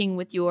working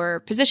with your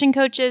position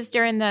coaches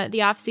during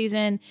the off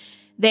season.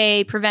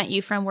 They prevent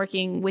you from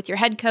working with your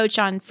head coach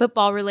on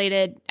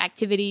football-related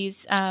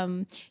activities.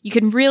 You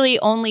can really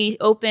only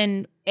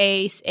open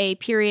a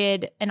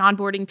period, an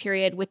onboarding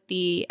period with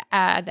the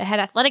head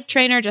athletic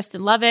trainer,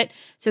 Justin Lovett.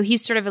 So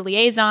he's sort of a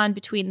liaison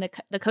between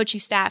the coaching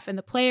staff and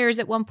the players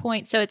at one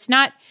point. So it's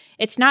not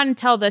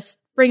until the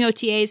spring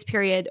OTAs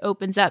period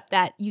opens up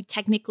that you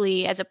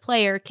technically, as a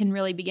player, can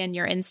really begin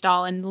your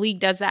install. And the league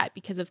does that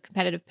because of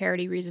competitive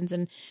parity reasons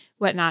and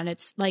whatnot. And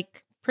it's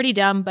like pretty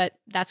dumb, but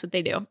that's what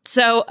they do.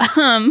 So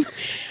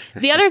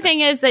the other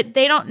thing is that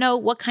they don't know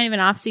what kind of an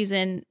off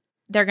season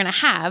they're going to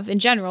have in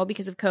general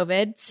because of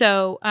COVID.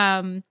 So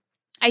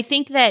I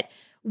think that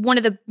one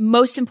of the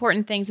most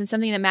important things, and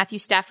something that Matthew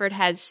Stafford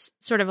has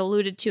sort of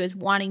alluded to as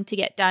wanting to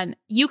get done,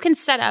 you can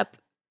set up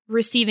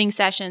receiving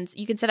sessions,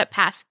 you can set up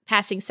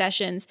passing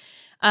sessions.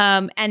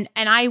 And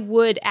I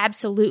would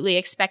absolutely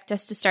expect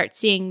us to start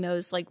seeing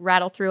those like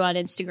rattle through on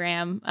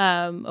Instagram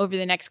over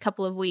the next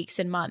couple of weeks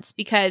and months,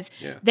 because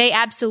they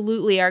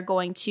absolutely are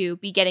going to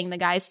be getting the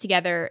guys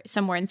together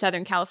somewhere in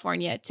Southern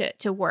California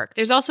to work.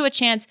 There's also a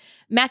chance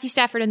Matthew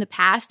Stafford in the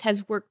past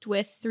has worked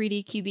with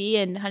 3D QB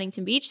in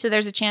Huntington Beach. So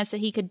there's a chance that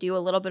he could do a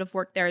little bit of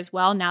work there as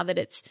well, now that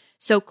it's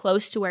so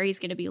close to where he's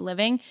going to be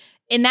living.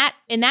 In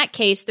that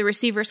case, the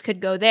receivers could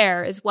go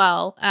there as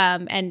well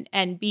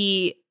and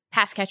be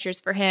pass catchers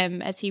for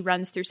him as he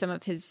runs through some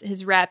of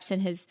his reps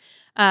and his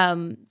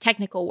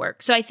technical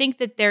work. So I think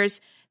that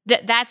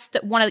that's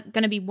going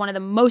to be one of the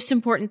most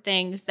important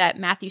things that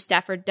Matthew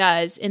Stafford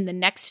does in the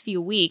next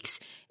few weeks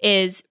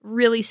is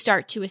really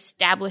start to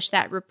establish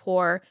that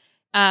rapport.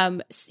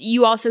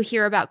 You also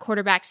hear about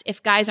quarterbacks.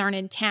 If guys aren't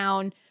in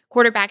town,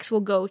 quarterbacks will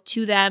go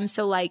to them.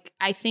 So like,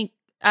 I think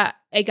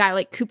a guy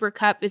like Cooper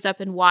Kupp is up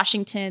in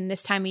Washington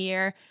this time of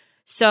year.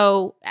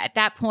 So at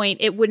that point,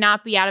 it would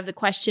not be out of the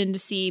question to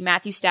see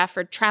Matthew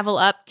Stafford travel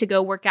up to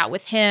go work out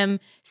with him,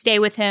 stay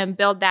with him,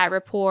 build that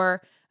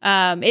rapport.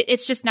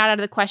 It's just not out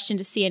of the question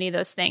to see any of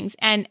those things.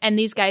 And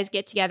these guys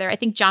get together. I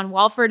think John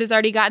Walford has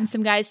already gotten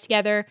some guys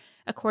together,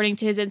 according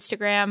to his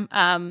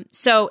Instagram.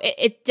 So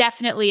it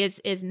definitely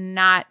is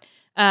not.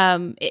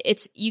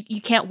 It's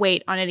you can't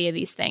wait on any of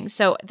these things.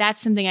 So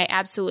that's something I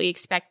absolutely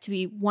expect to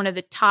be one of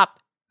the top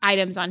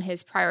items on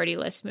his priority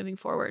list moving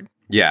forward.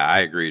 Yeah, I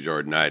agree,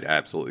 Jordan. I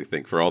absolutely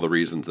think for all the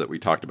reasons that we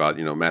talked about,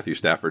 Matthew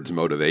Stafford's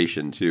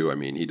motivation too. I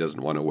mean, he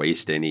doesn't want to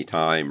waste any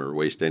time or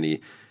waste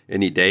any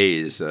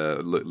days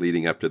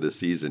leading up to the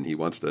season. He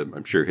wants to,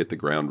 I'm sure, hit the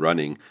ground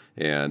running,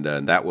 and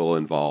that will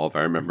involve.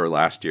 I remember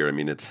last year. I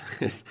mean,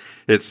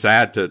 it's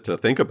sad to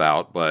think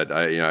about, but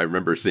I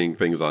remember seeing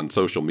things on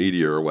social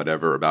media or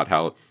whatever about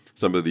how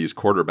some of these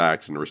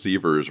quarterbacks and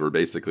receivers were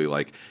basically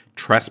like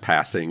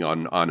trespassing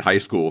on high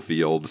school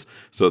fields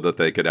so that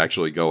they could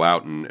actually go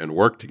out and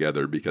work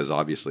together, because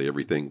obviously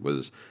everything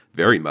was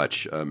very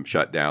much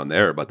shut down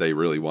there, but they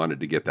really wanted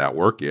to get that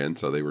work in.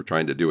 So they were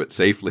trying to do it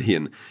safely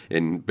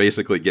and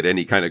basically get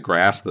any kind of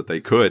grass that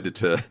they could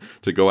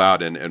to go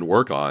out and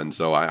work on.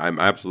 So I'm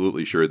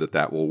absolutely sure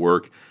that will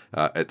work.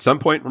 At some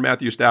point for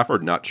Matthew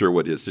Stafford, not sure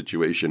what his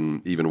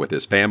situation, even with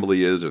his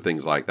family, is or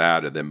things like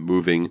that, and then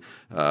moving,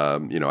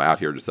 out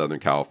here to Southern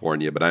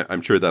California. But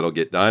I'm sure that'll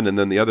get done. And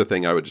then the other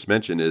thing I would just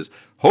mention is,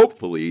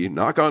 hopefully,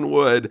 knock on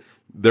wood,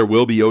 there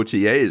will be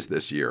OTAs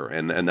this year,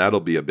 and that'll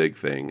be a big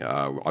thing.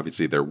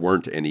 Obviously, there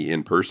weren't any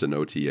in-person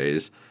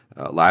OTAs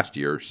last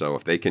year, so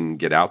if they can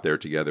get out there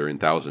together in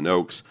Thousand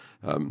Oaks,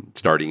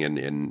 starting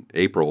in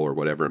April or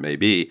whatever it may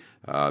be,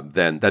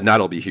 then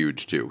that'll be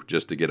huge too,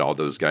 just to get all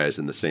those guys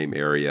in the same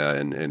area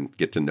and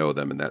get to know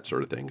them and that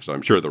sort of thing. So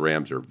I'm sure the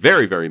Rams are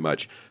very, very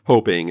much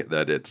hoping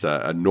that it's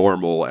a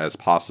normal as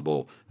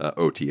possible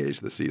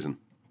OTAs this season.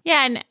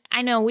 Yeah, and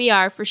I know we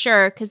are for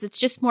sure, because it's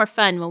just more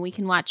fun when we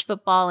can watch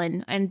football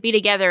and be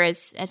together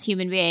as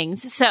human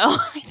beings. So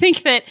I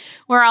think that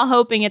we're all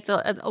hoping it's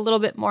a little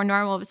bit more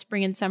normal of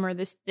spring and summer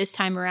this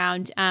time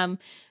around.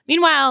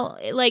 Meanwhile,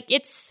 like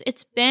it's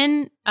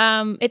been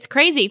it's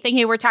crazy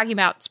thinking we're talking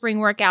about spring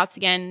workouts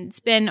again. It's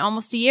been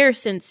almost a year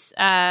since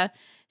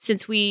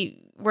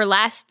we were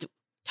last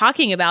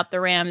talking about the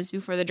Rams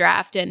before the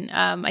draft. And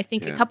I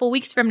think a couple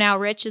weeks from now,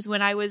 Rich, is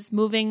when I was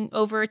moving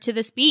over to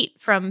this beat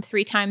from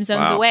 3 time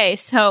zones away.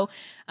 So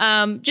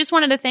just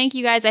wanted to thank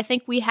you guys. I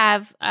think we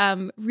have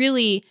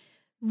really,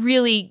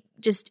 really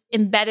just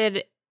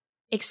embedded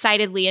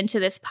excitedly into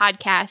this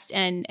podcast.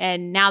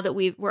 And now that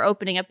we're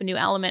opening up a new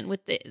element with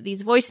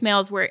these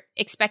voicemails, we're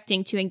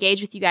expecting to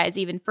engage with you guys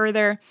even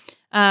further.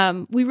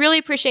 We really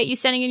appreciate you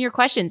sending in your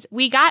questions.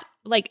 We got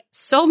like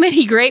so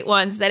many great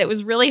ones that it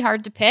was really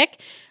hard to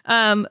pick.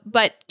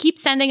 But keep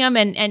sending them,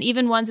 and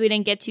even ones we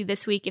didn't get to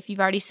this week, if you've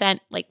already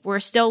sent, like, we're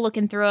still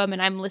looking through them,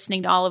 and I'm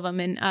listening to all of them,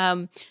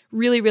 and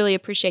really, really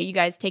appreciate you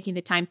guys taking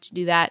the time to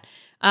do that.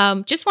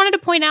 Just wanted to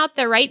point out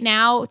that right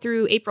now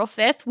through April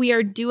 5th, we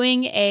are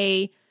doing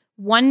a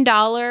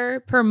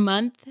 $1 per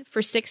month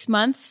for 6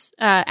 months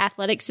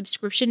athletic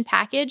subscription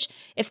package.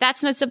 If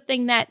that's not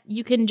something that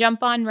you can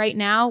jump on right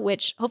now,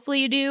 which hopefully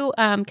you do,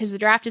 because the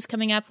draft is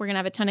coming up, we're going to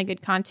have a ton of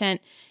good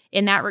content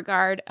in that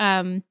regard.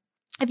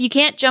 If you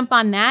can't jump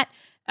on that,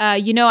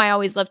 I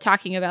always love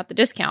talking about the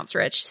discounts,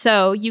 Rich.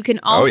 So you can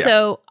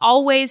also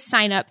always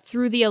sign up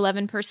through the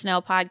 11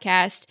 Personnel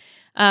podcast.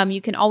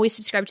 You can always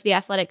subscribe to The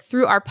Athletic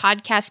through our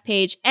podcast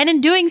page. And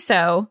in doing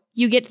so,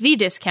 you get the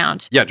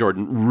discount. Yeah,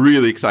 Jordan,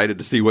 really excited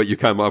to see what you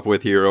come up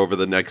with here over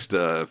the next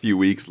few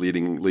weeks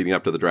leading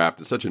up to the draft.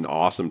 It's such an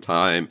awesome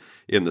time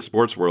in the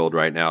sports world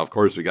right now. Of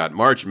course, we got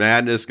March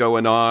Madness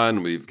going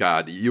on. We've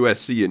got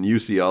USC and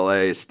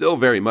UCLA still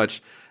very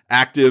much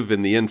active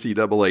in the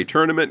NCAA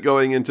tournament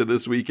going into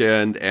this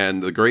weekend.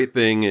 And the great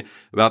thing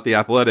about The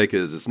Athletic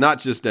is it's not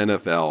just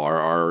NFL.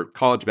 Our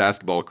college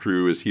basketball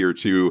crew is here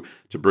too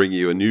to bring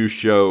you a new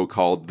show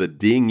called The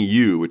Ding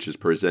U, which is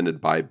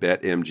presented by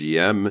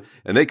BetMGM.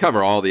 And they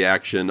cover all the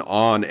action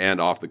on and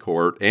off the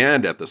court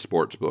and at the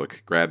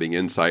sportsbook, grabbing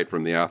insight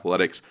from The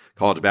Athletic's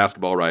college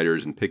basketball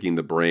writers and picking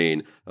the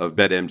brain of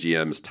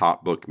BetMGM's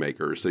top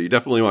bookmakers. So you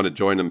definitely want to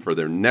join them for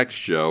their next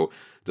show,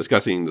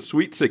 discussing the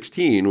Sweet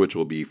 16, which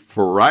will be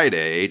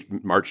Friday,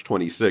 March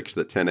 26th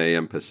at 10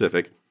 a.m.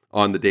 Pacific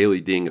on the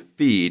Daily Ding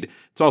feed.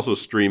 It's also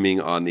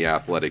streaming on the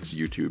Athletics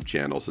YouTube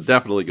channel, so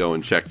definitely go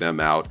and check them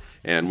out.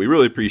 And we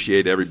really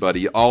appreciate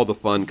everybody, all the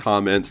fun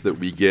comments that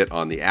we get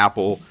on the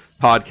Apple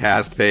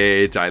podcast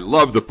page. I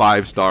love the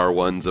 5-star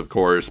ones, of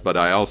course, but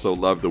I also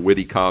love the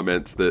witty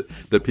comments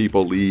that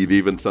people leave,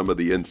 even some of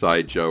the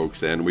inside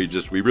jokes. And we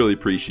really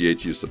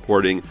appreciate you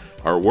supporting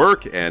our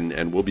work,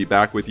 and we'll be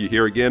back with you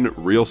here again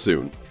real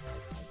soon.